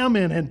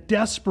famine and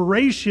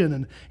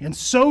desperation and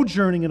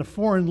sojourning in a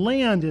foreign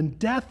land and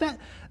death.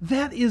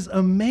 That is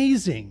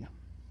amazing.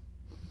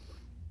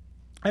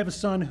 I have a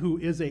son who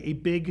is a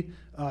big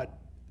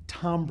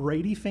Tom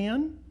Brady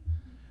fan.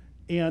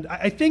 And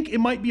I think it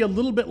might be a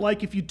little bit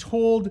like if you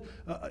told,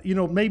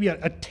 maybe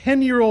a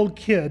 10-year-old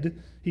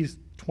kid, he's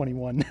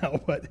 21 now,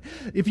 but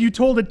if you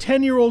told a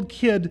 10-year-old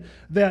kid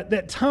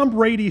that Tom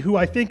Brady, who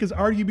I think is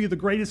arguably the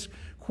greatest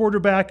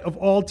quarterback of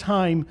all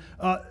time,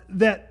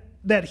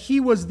 that he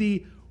was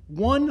the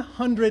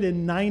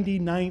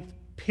 199th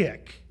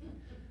pick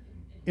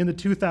in the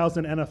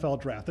 2000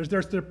 NFL draft.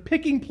 They're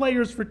picking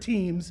players for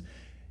teams.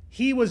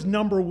 He was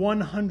number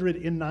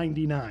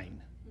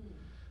 199,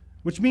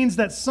 which means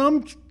that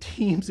some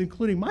teams,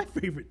 including my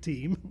favorite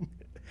team,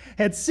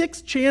 had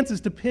 6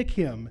 chances to pick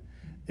him,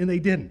 and they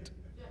didn't.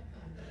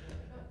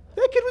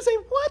 That kid would say,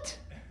 what?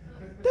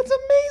 That's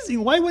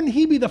amazing. Why wouldn't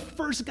he be the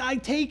first guy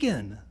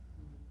taken?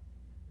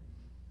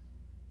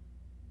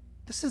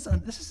 This is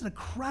an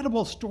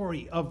incredible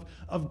story of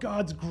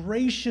God's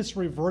gracious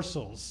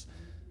reversal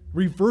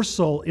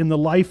in the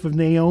life of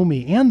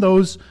Naomi and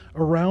those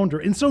around her.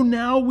 And so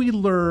now we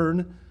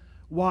learn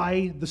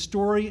why the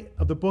story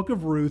of the book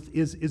of Ruth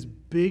is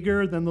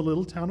bigger than the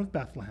little town of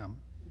Bethlehem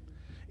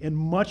and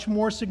much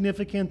more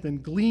significant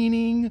than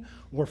gleaning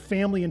or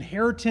family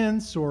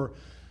inheritance or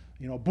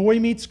boy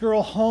meets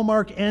girl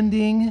Hallmark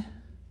ending.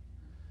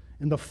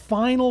 And the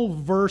final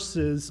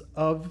verses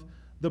of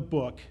the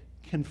book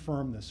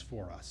confirm this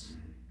for us.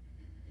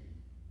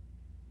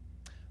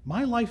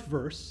 My life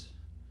verse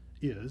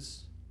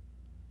is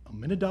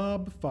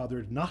Aminadab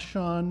fathered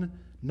Nahshon,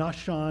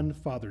 Nahshon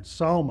fathered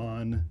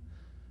Salmon,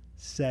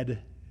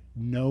 said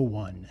no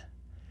one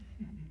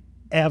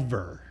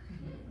ever.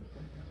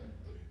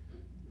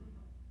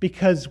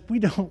 Because we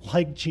don't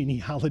like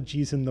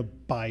genealogies in the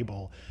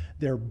Bible.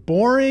 They're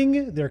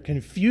boring, they're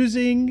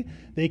confusing,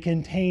 they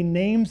contain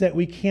names that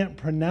we can't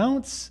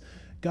pronounce.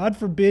 God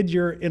forbid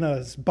you're in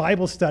a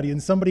Bible study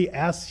and somebody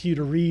asks you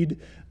to read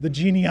the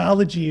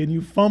genealogy and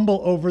you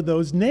fumble over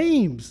those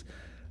names.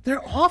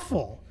 They're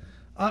awful.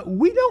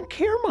 We don't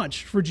care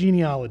much for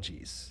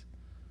genealogies.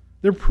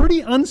 They're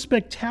pretty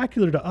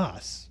unspectacular to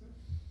us.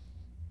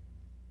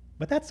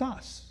 But that's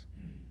us.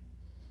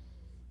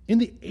 In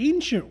the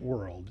ancient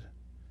world,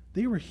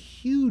 they were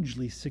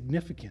hugely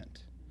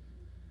significant,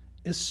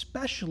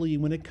 especially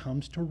when it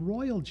comes to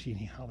royal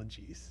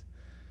genealogies.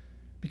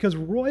 Because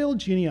royal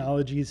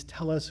genealogies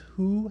tell us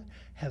who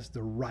has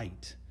the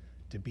right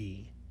to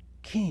be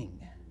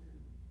king.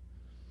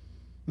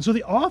 And so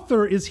the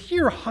author is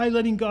here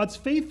highlighting God's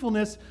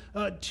faithfulness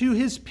to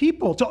his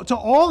people, to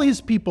all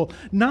his people,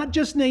 not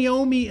just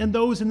Naomi and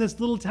those in this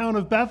little town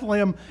of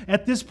Bethlehem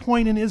at this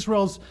point in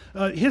Israel's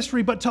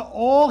history, but to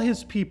all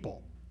his people.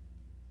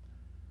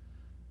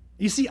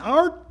 You see,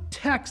 our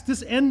text,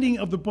 this ending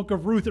of the book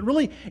of Ruth, it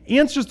really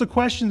answers the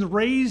questions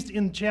raised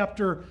in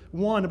chapter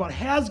 1 about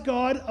has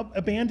God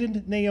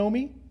abandoned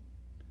Naomi?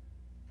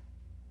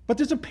 But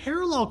there's a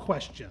parallel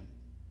question.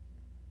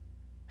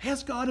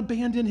 Has God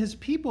abandoned his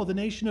people, the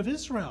nation of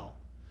Israel?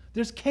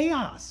 There's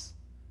chaos.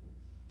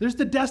 There's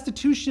the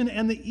destitution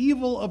and the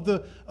evil of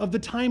the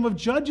time of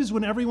Judges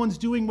when everyone's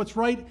doing what's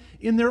right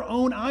in their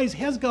own eyes.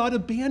 Has God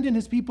abandoned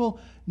his people?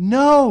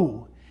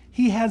 No,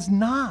 he has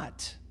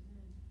not.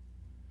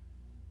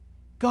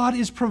 God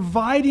is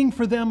providing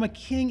for them a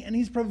king, and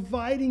he's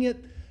providing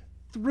it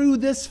through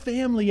this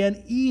family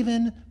and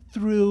even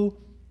through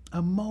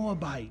a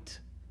Moabite.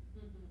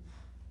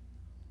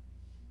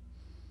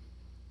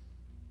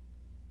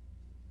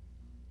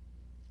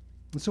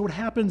 And so what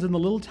happens in the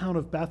little town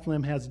of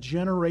Bethlehem has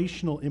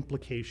generational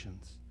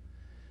implications.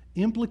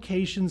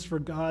 Implications for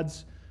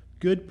God's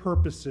good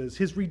purposes,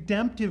 his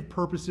redemptive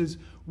purposes,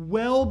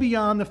 well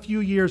beyond the few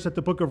years that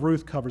the book of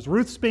Ruth covers.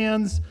 Ruth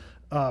spans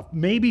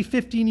maybe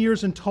 15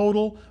 years in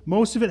total.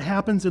 Most of it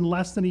happens in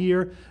less than a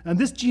year. And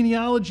this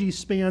genealogy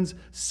spans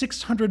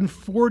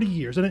 640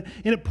 years. And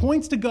it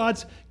points to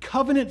God's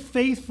covenant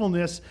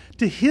faithfulness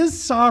to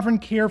his sovereign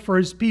care for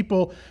his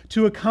people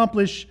to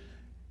accomplish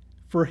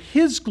for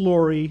his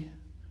glory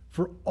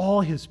for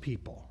all his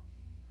people.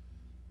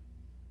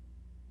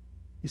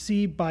 You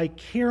see, by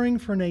caring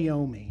for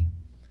Naomi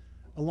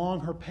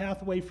along her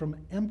pathway from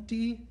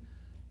empty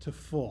to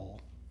full,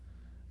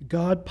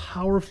 God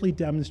powerfully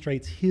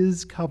demonstrates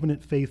his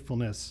covenant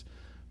faithfulness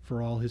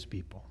for all his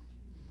people.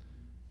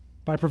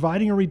 By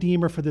providing a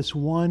redeemer for this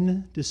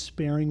one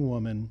despairing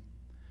woman,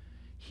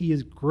 he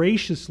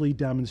graciously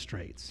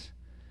demonstrates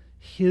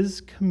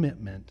his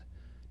commitment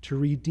to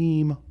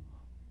redeem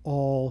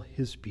all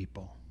his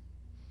people.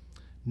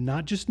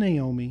 Not just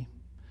Naomi,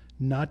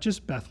 not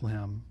just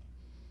Bethlehem,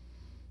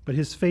 but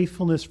his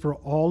faithfulness for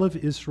all of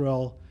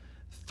Israel.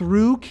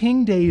 Through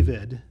King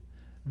David,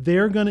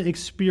 they're going to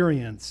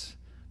experience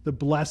the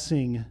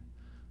blessing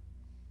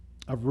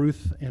of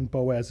Ruth and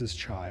Boaz's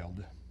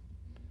child.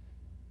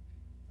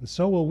 And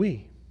so will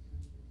we.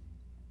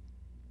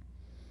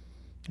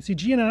 You see,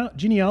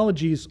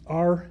 genealogies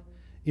are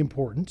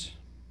important.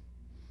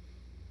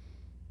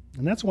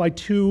 And that's why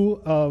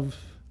two of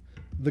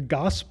the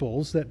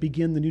Gospels that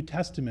begin the New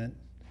Testament,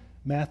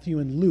 Matthew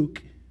and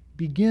Luke,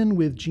 begin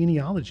with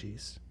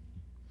genealogies.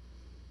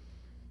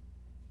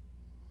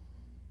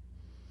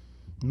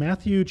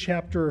 Matthew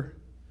chapter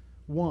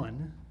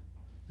 1,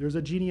 there's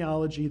a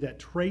genealogy that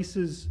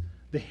traces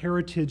the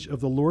heritage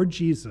of the Lord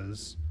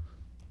Jesus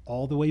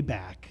all the way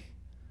back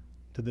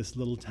to this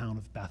little town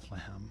of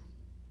Bethlehem.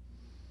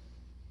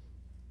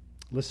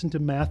 Listen to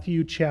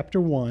Matthew chapter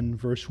 1,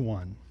 verse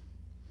 1.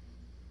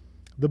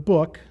 The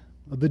book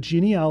of the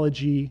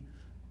genealogy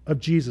of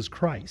Jesus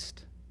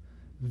Christ,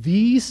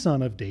 the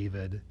son of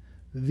David,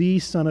 the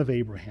son of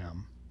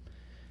Abraham.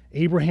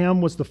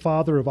 Abraham was the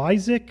father of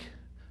Isaac,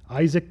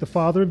 Isaac the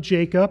father of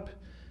Jacob,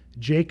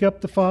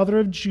 Jacob the father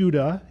of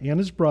Judah and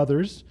his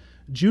brothers,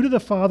 Judah the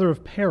father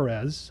of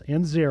Perez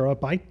and Zerah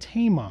by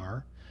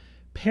Tamar,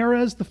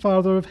 Perez the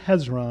father of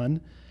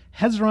Hezron,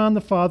 Hezron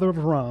the father of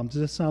Ram.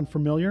 Does this sound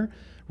familiar?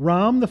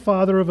 Ram the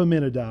father of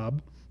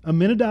Amminadab,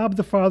 Amminadab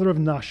the father of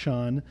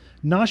Nahshon,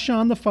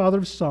 Nahshon the father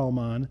of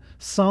Salmon,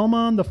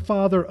 Salmon the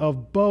father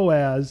of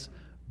Boaz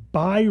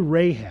by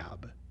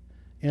Rahab,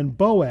 and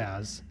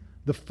Boaz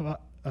the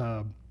father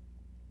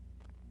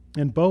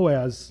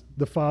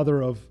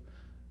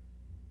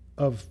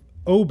of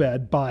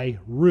Obed by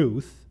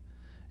Ruth,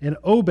 and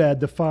Obed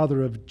the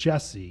father of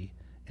Jesse,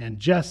 and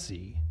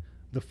Jesse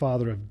the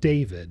father of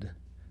David,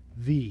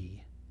 the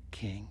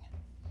king.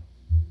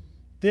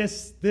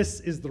 This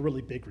is the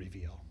really big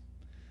reveal.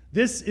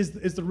 This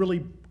is the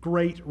really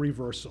great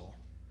reversal.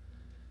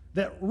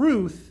 That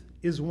Ruth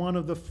is one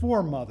of the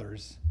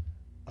foremothers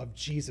of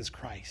Jesus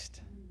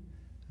Christ,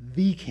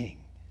 the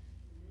king.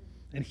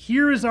 And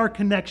here is our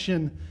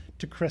connection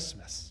to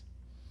Christmas,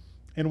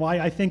 and why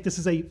I think this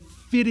is a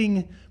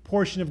fitting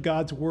portion of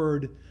God's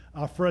word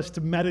for us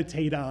to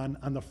meditate on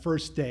the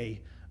first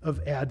day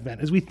of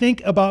Advent. As we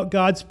think about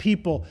God's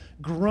people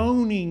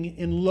groaning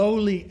in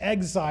lowly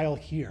exile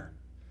here,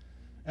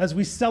 as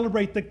we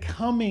celebrate the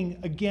coming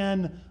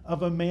again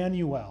of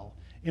Emmanuel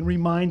and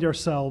remind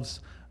ourselves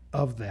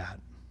of that.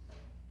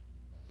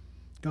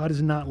 God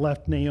has not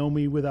left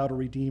Naomi without a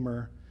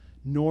redeemer,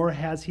 nor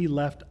has he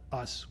left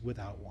us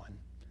without one.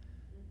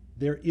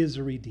 There is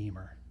a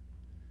redeemer.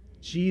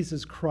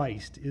 Jesus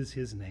Christ is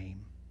his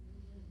name.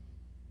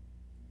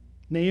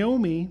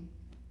 Naomi,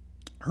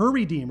 her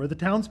redeemer, the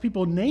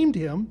townspeople named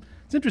him.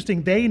 It's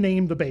interesting, they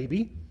named the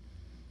baby.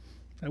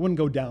 That wouldn't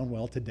go down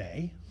well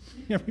today.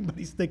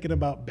 Everybody's thinking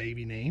about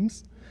baby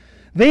names.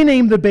 They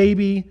named the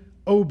baby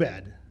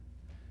Obed,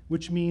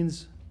 which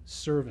means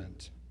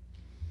servant.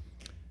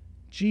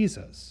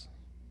 Jesus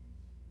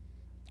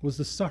was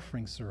the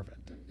suffering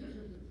servant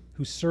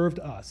who served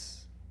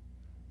us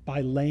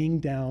by laying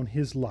down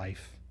his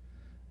life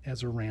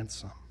as a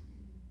ransom.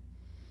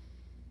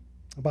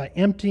 By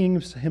emptying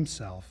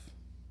himself,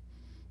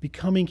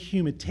 becoming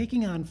human,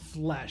 taking on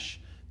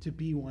flesh to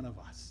be one of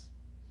us,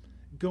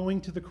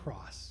 going to the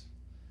cross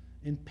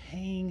and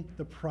paying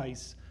the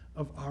price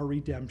of our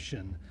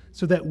redemption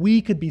so that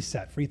we could be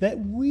set free, that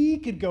we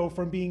could go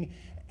from being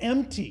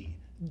empty,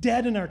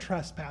 dead in our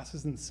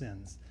trespasses and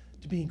sins,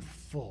 to being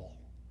full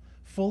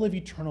of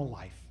eternal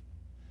life,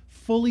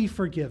 fully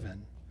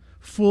forgiven,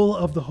 full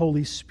of the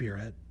Holy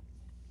Spirit.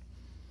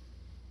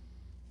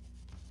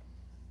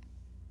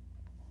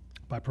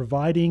 By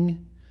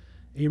providing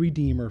a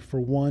redeemer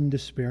for one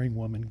despairing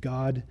woman,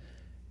 God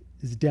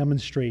is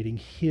demonstrating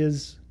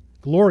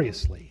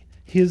gloriously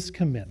his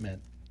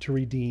commitment to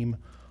redeem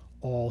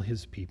all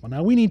his people.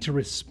 Now we need to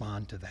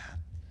respond to that.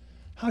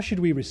 How should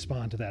we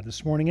respond to that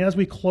this morning? As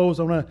we close,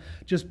 I want to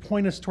just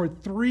point us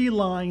toward 3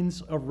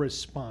 lines of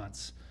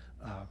response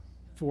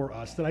for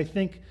us that I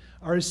think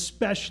are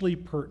especially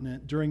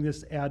pertinent during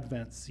this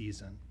Advent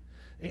season.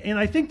 And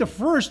I think the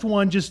first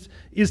one just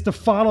is to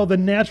follow the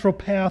natural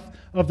path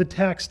of the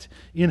text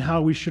in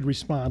how we should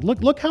respond.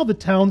 Look how the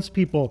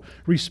townspeople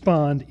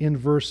respond in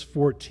verse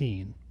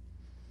 14.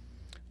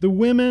 The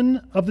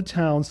women of the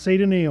town say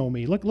to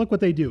Naomi, look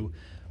what they do.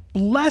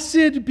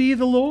 Blessed be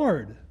the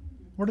Lord.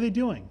 What are they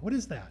doing? What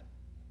is that?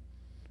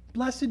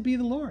 Blessed be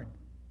the Lord.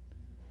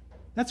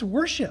 That's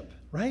worship,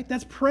 right?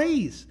 That's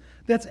praise.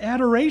 That's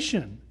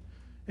adoration.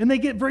 And they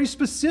get very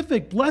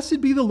specific. Blessed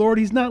be the Lord.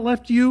 He's not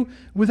left you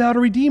without a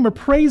redeemer.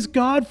 Praise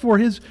God for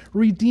his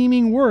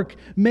redeeming work.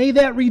 May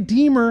that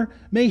redeemer,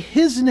 may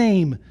his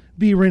name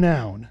be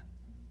renowned.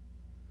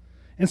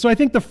 And so I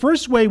think the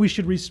first way we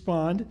should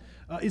respond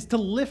is to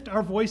lift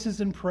our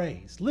voices in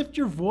praise. Lift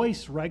your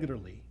voice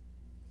regularly.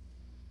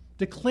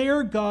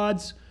 Declare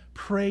God's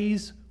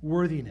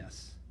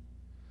praiseworthiness.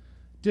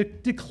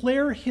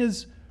 Declare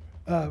his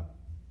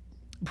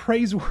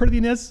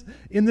praiseworthiness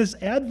in this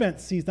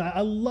Advent season. I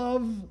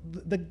love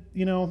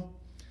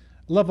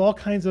love all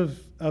kinds of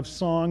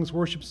songs,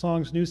 worship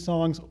songs, new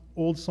songs,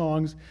 old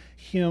songs,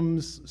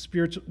 hymns,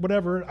 spiritual,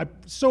 whatever. I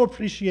so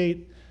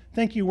appreciate.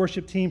 Thank you,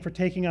 worship team, for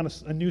taking on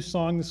a new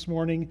song this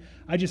morning.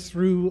 I just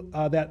threw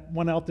that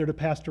one out there to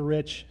Pastor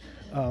Rich.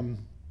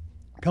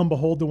 Come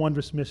behold the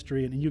wondrous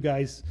mystery, and you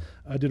guys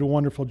did a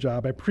wonderful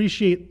job. What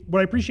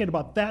I appreciate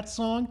about that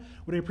song,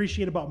 what I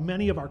appreciate about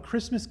many of our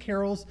Christmas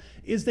carols,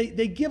 is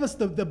they give us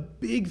the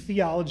big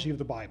theology of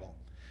the Bible.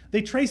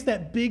 They trace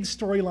that big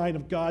storyline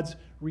of God's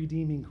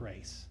redeeming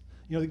grace.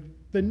 You know,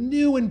 the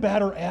new and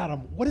better Adam.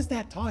 What is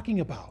that talking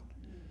about?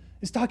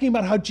 It's talking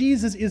about how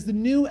Jesus is the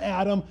new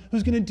Adam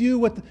who's going to do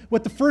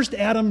what the first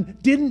Adam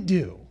didn't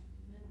do.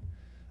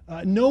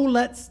 No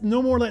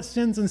more let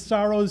sins and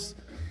sorrows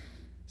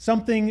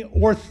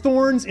or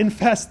thorns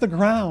infest the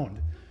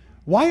ground.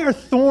 Why are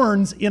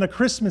thorns in a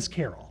Christmas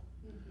carol?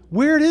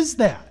 Where is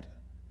that?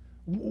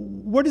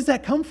 Where does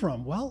that come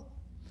from? Well,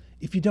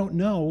 if you don't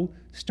know,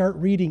 start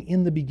reading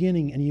in the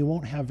beginning and you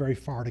won't have very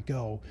far to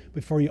go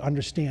before you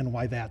understand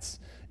why that's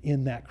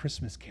in that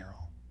Christmas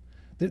carol.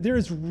 There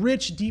is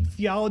rich, deep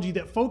theology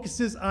that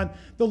focuses on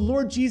the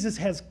Lord Jesus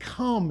has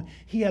come.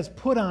 He has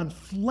put on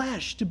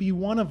flesh to be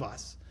one of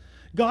us.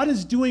 God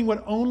is doing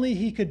what only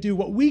he could do,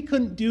 what we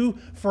couldn't do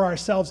for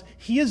ourselves.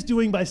 He is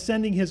doing by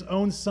sending his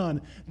own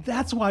son.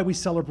 That's why we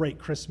celebrate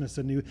Christmas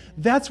anew.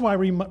 That's why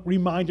we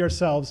remind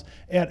ourselves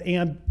at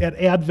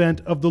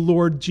Advent of the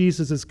Lord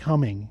Jesus'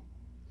 coming.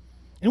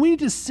 And we need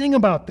to sing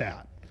about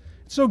that.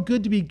 It's so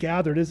good to be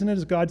gathered, isn't it,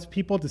 as God's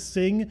people, to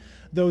sing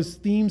those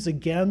themes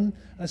again,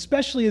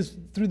 especially as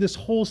through this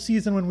whole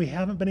season when we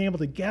haven't been able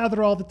to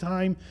gather all the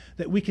time,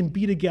 that we can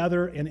be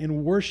together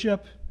and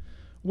worship.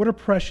 What a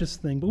precious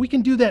thing. But we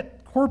can do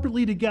that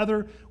corporately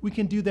together. We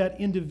can do that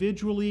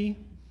individually.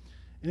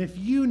 And if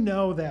you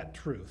know that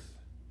truth,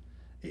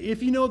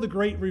 if you know the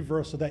great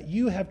reversal, that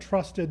you have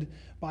trusted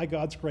by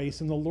God's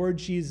grace in the Lord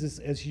Jesus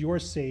as your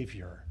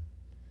Savior,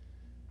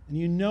 and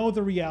you know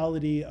the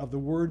reality of the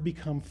Word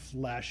become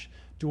flesh,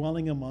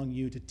 dwelling among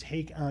you to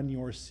take on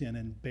your sin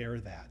and bear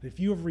that. If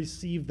you have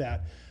received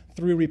that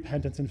through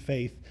repentance and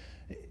faith,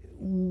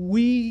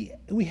 we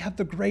have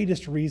the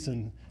greatest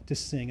reason to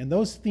sing. And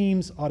those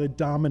themes ought to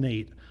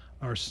dominate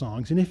our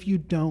songs. And if you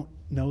don't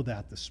know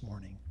that this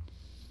morning,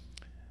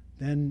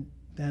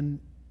 then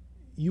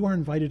you are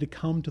invited to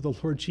come to the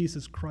Lord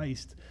Jesus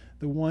Christ,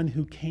 the one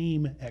who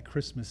came at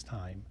Christmas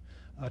time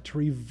to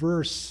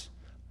reverse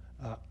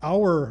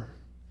our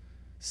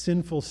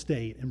sinful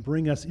state and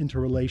bring us into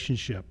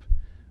relationship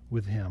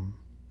with him.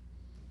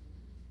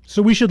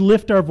 So we should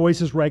lift our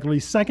voices regularly.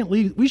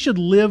 Secondly, we should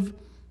live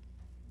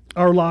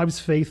our lives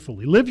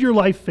faithfully. Live your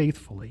life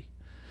faithfully.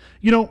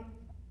 You know,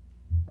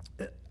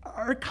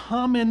 our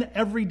common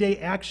everyday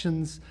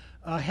actions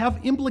have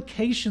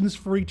implications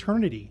for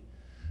eternity.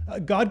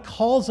 God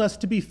calls us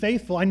to be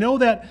faithful. I know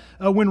that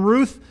when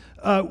Ruth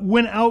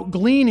went out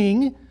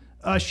gleaning,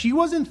 she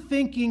wasn't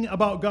thinking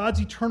about God's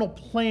eternal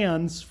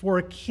plans for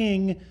a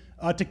king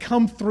to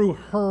come through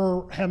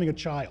her having a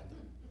child.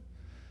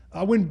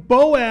 When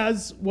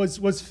Boaz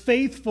was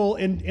faithful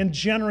and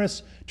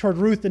generous toward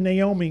Ruth and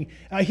Naomi,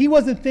 he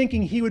wasn't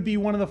thinking he would be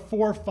one of the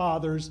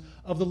forefathers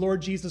of the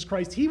Lord Jesus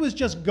Christ. He was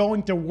just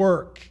going to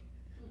work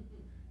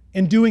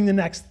and doing the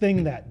next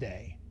thing that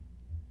day.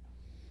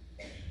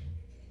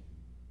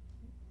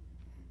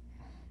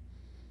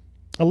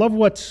 I love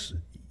what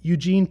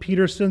Eugene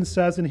Peterson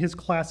says in his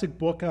classic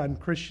book on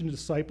Christian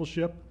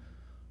discipleship.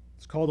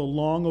 It's called A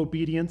Long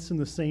Obedience in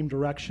the Same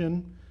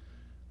Direction.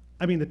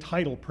 I mean, the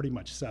title pretty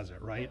much says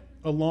it, right?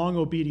 A long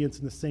obedience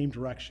in the same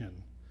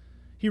direction.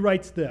 He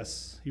wrote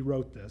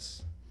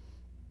this.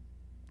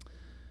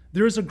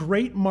 There is a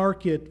great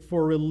market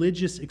for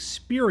religious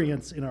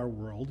experience in our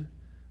world.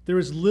 There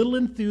is little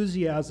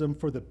enthusiasm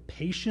for the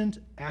patient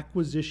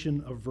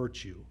acquisition of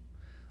virtue,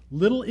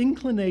 little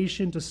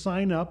inclination to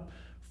sign up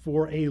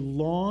for a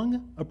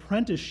long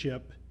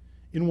apprenticeship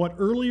in what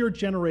earlier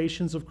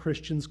generations of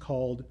Christians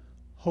called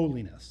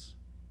holiness.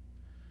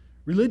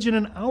 Religion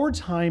in our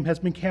time has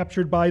been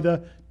captured by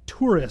the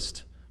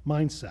tourist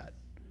mindset.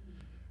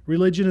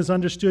 Religion is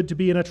understood to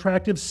be an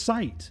attractive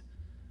sight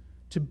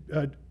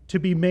to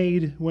be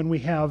made when we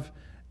have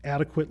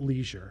adequate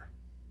leisure.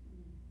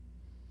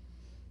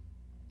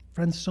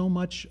 Friends, so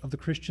much of the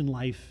Christian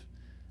life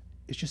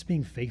is just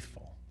being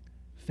faithful.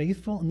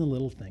 Faithful in the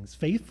little things.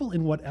 Faithful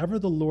in whatever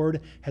the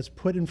Lord has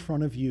put in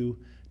front of you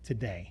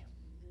today.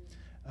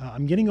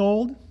 I'm getting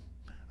old.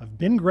 I've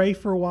been gray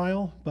for a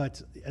while,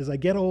 but as I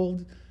get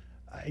old,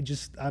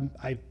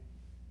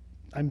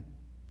 I'm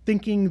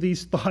thinking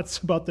these thoughts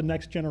about the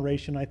next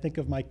generation. I think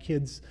of my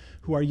kids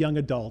who are young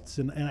adults.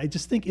 And I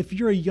just think if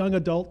you're a young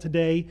adult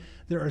today,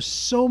 there are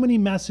so many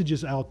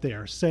messages out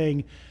there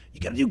saying, you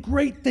got to do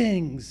great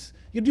things.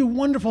 You got to do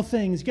wonderful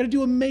things. You got to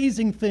do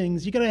amazing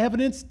things. You got to have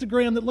an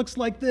Instagram that looks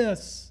like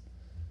this.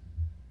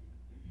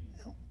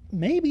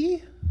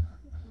 Maybe.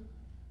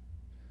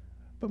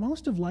 But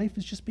most of life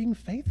is just being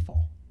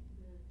faithful.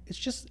 It's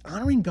just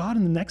honoring God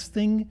in the next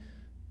thing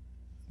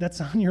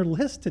that's on your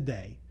list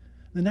today.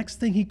 The next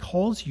thing he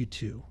calls you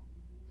to.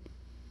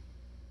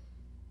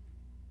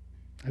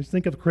 I just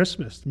think of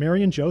Christmas,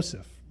 Mary and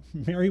Joseph.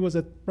 Mary was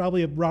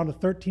probably around a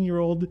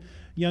 13-year-old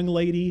young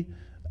lady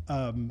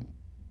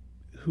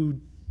who,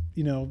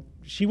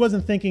 she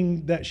wasn't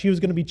thinking that she was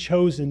going to be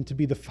chosen to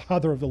be the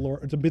father of the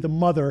Lord, to be the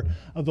mother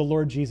of the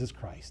Lord Jesus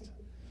Christ.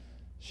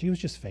 She was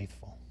just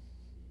faithful.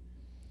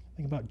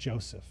 Think about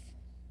Joseph.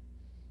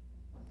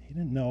 He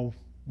didn't know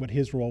what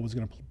his role was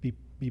going to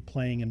be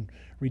playing in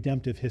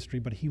redemptive history,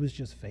 but he was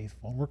just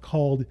faithful. And we're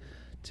called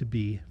to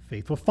be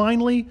faithful.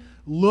 Finally,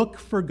 look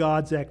for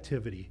God's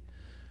activity.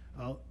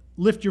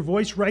 Lift your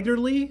voice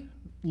regularly.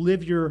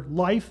 Live your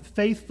life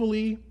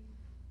faithfully.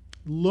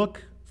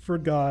 Look for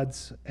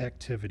God's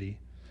activity.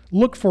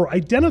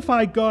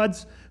 Identify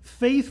God's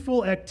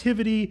faithful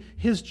activity,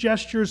 his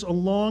gestures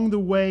along the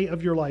way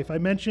of your life. I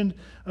mentioned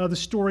the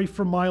story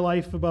from my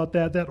life about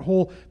that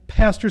whole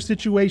pastor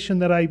situation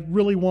that I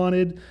really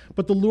wanted,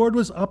 but the Lord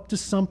was up to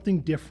something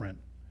different.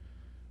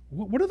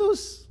 What are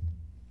those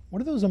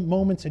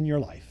moments in your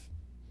life?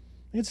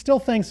 It's still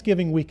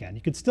Thanksgiving weekend.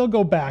 You could still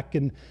go back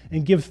and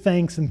give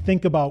thanks and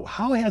think about,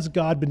 how has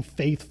God been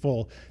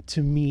faithful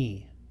to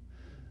me,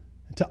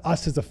 to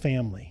us as a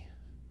family,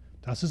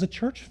 to us as a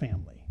church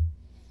family?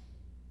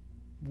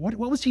 What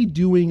was he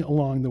doing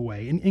along the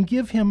way? And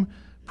give him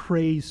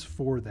praise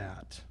for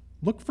that.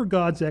 Look for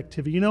God's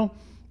activity. Do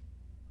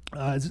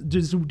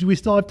we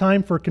still have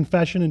time for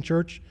confession in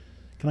church?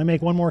 Can I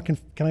make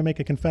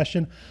a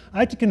confession? I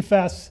have to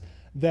confess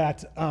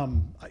that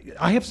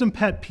I have some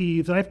pet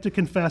peeves. I have to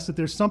confess that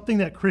there's something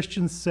that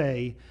Christians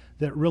say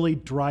that really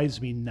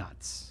drives me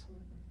nuts.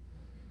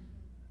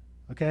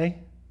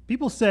 Okay?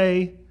 People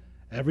say,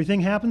 everything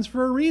happens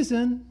for a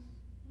reason.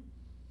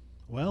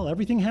 Well,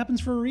 everything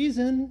happens for a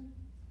reason.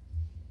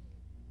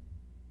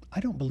 I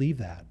don't believe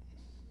that.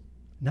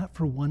 Not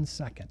for 1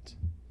 second.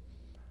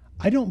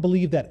 I don't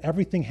believe that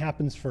everything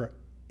happens for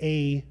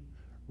a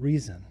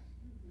reason.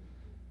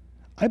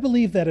 I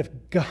believe that if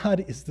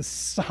God is the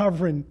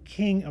sovereign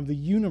king of the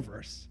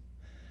universe,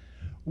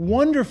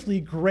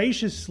 wonderfully,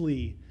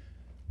 graciously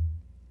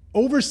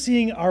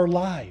overseeing our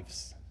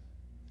lives,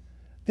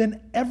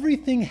 then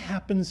everything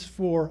happens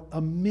for a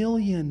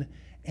million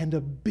and a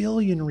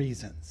billion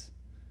reasons.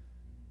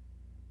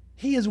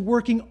 He is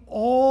working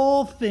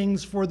all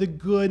things for the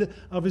good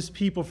of his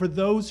people, for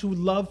those who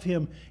love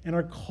him and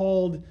are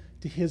called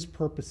to his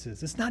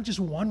purposes. It's not just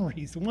one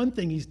reason, one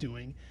thing he's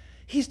doing.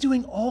 He's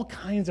doing all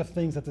kinds of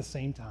things at the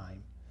same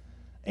time.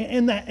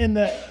 And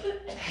the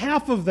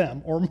half of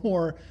them or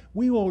more,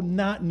 we will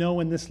not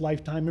know in this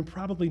lifetime and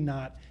probably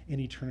not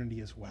in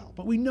eternity as well.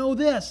 But we know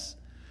this.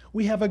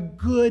 We have a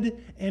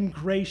good and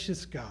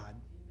gracious God,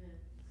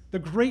 the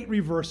great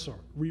reverser,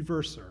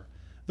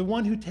 the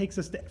one who takes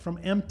us from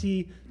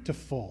empty to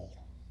full.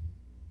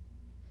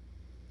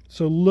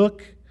 So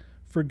look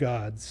for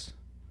God's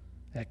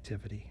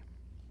activity.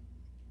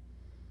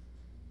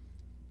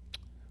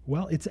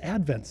 Well, it's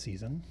Advent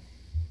season.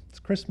 It's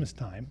Christmas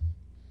time.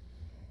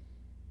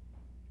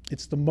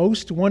 It's the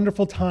most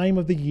wonderful time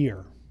of the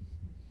year.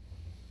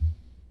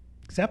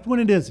 Except when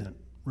it isn't,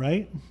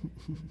 right?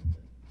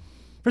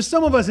 For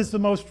some of us, it's the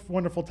most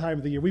wonderful time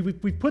of the year.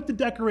 We've put the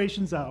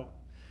decorations out.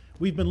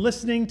 We've been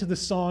listening to the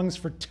songs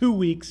for 2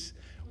 weeks.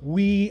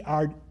 We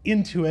are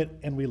into it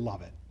and we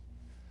love it.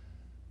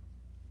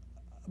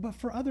 But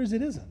for others,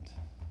 it isn't.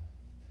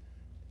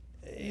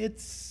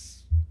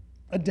 It's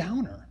a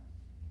downer.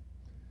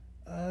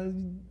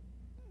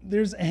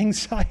 There's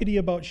anxiety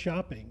about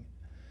shopping.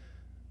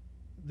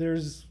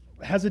 There's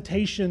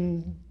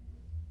hesitation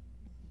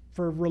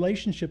for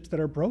relationships that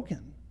are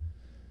broken.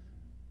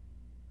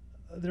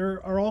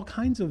 There are all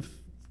kinds of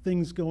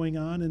things going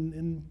on,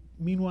 and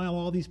meanwhile,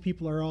 all these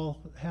people are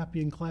all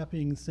happy and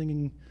clapping and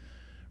singing,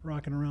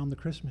 rocking around the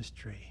Christmas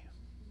tree.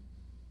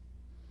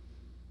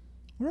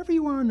 Wherever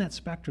you are on that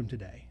spectrum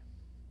today,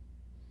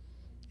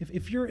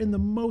 if you're in the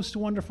most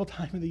wonderful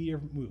time of the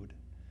year mood,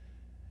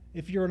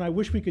 if you're in, I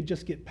wish we could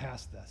just get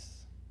past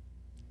this,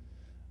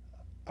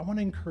 I want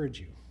to encourage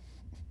you.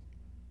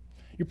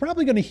 You're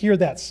probably going to hear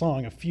that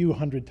song a few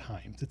hundred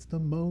times. It's the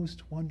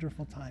most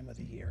wonderful time of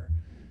the year.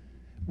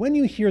 When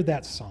you hear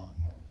that song,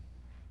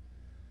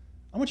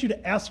 I want you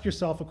to ask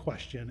yourself a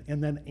question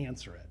and then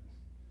answer it.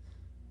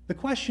 The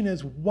question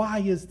is, why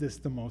is this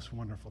the most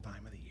wonderful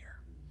time of the year?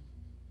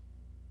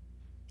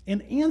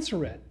 And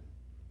answer it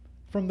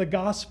from the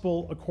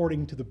gospel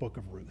according to the book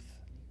of Ruth.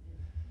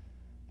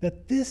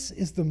 That this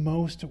is the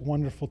most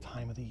wonderful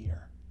time of the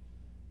year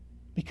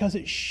because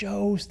it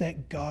shows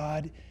that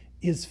God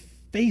is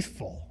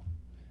faithful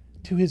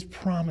to his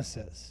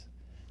promises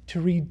to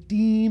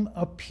redeem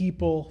a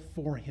people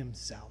for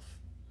himself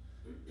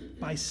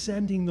by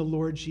sending the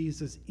Lord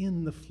Jesus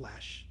in the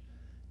flesh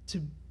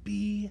to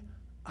be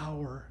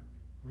our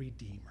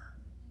Redeemer.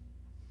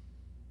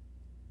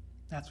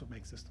 That's what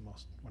makes this the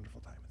most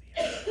wonderful time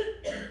of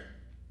the year.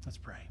 Let's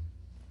pray.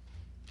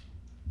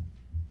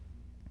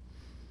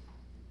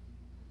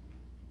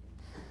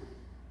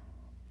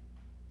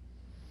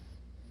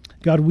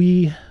 God,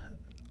 we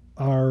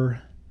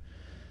are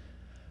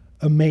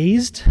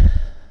amazed.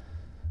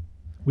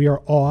 We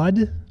are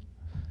awed.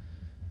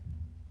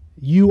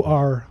 You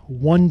are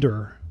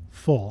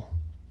wonderful.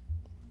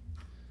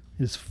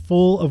 It is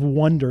full of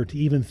wonder to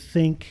even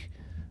think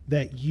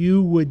that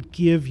you would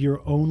give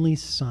your only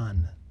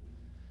Son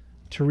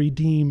to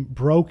redeem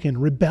broken,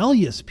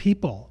 rebellious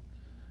people.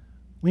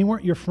 We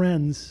weren't your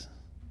friends.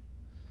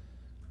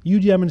 You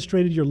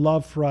demonstrated your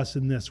love for us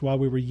in this: while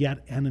we were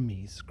yet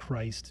enemies,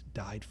 Christ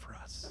died for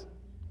us.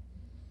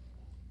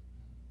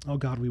 Oh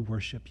God, we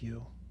worship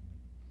you.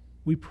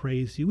 We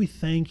praise you. We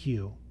thank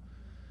you.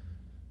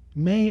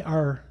 May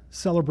our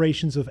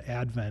celebrations of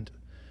Advent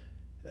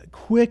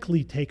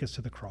quickly take us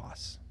to the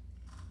cross,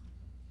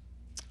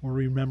 where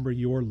we remember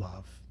your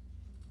love.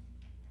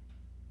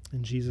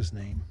 In Jesus'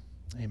 name,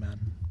 amen.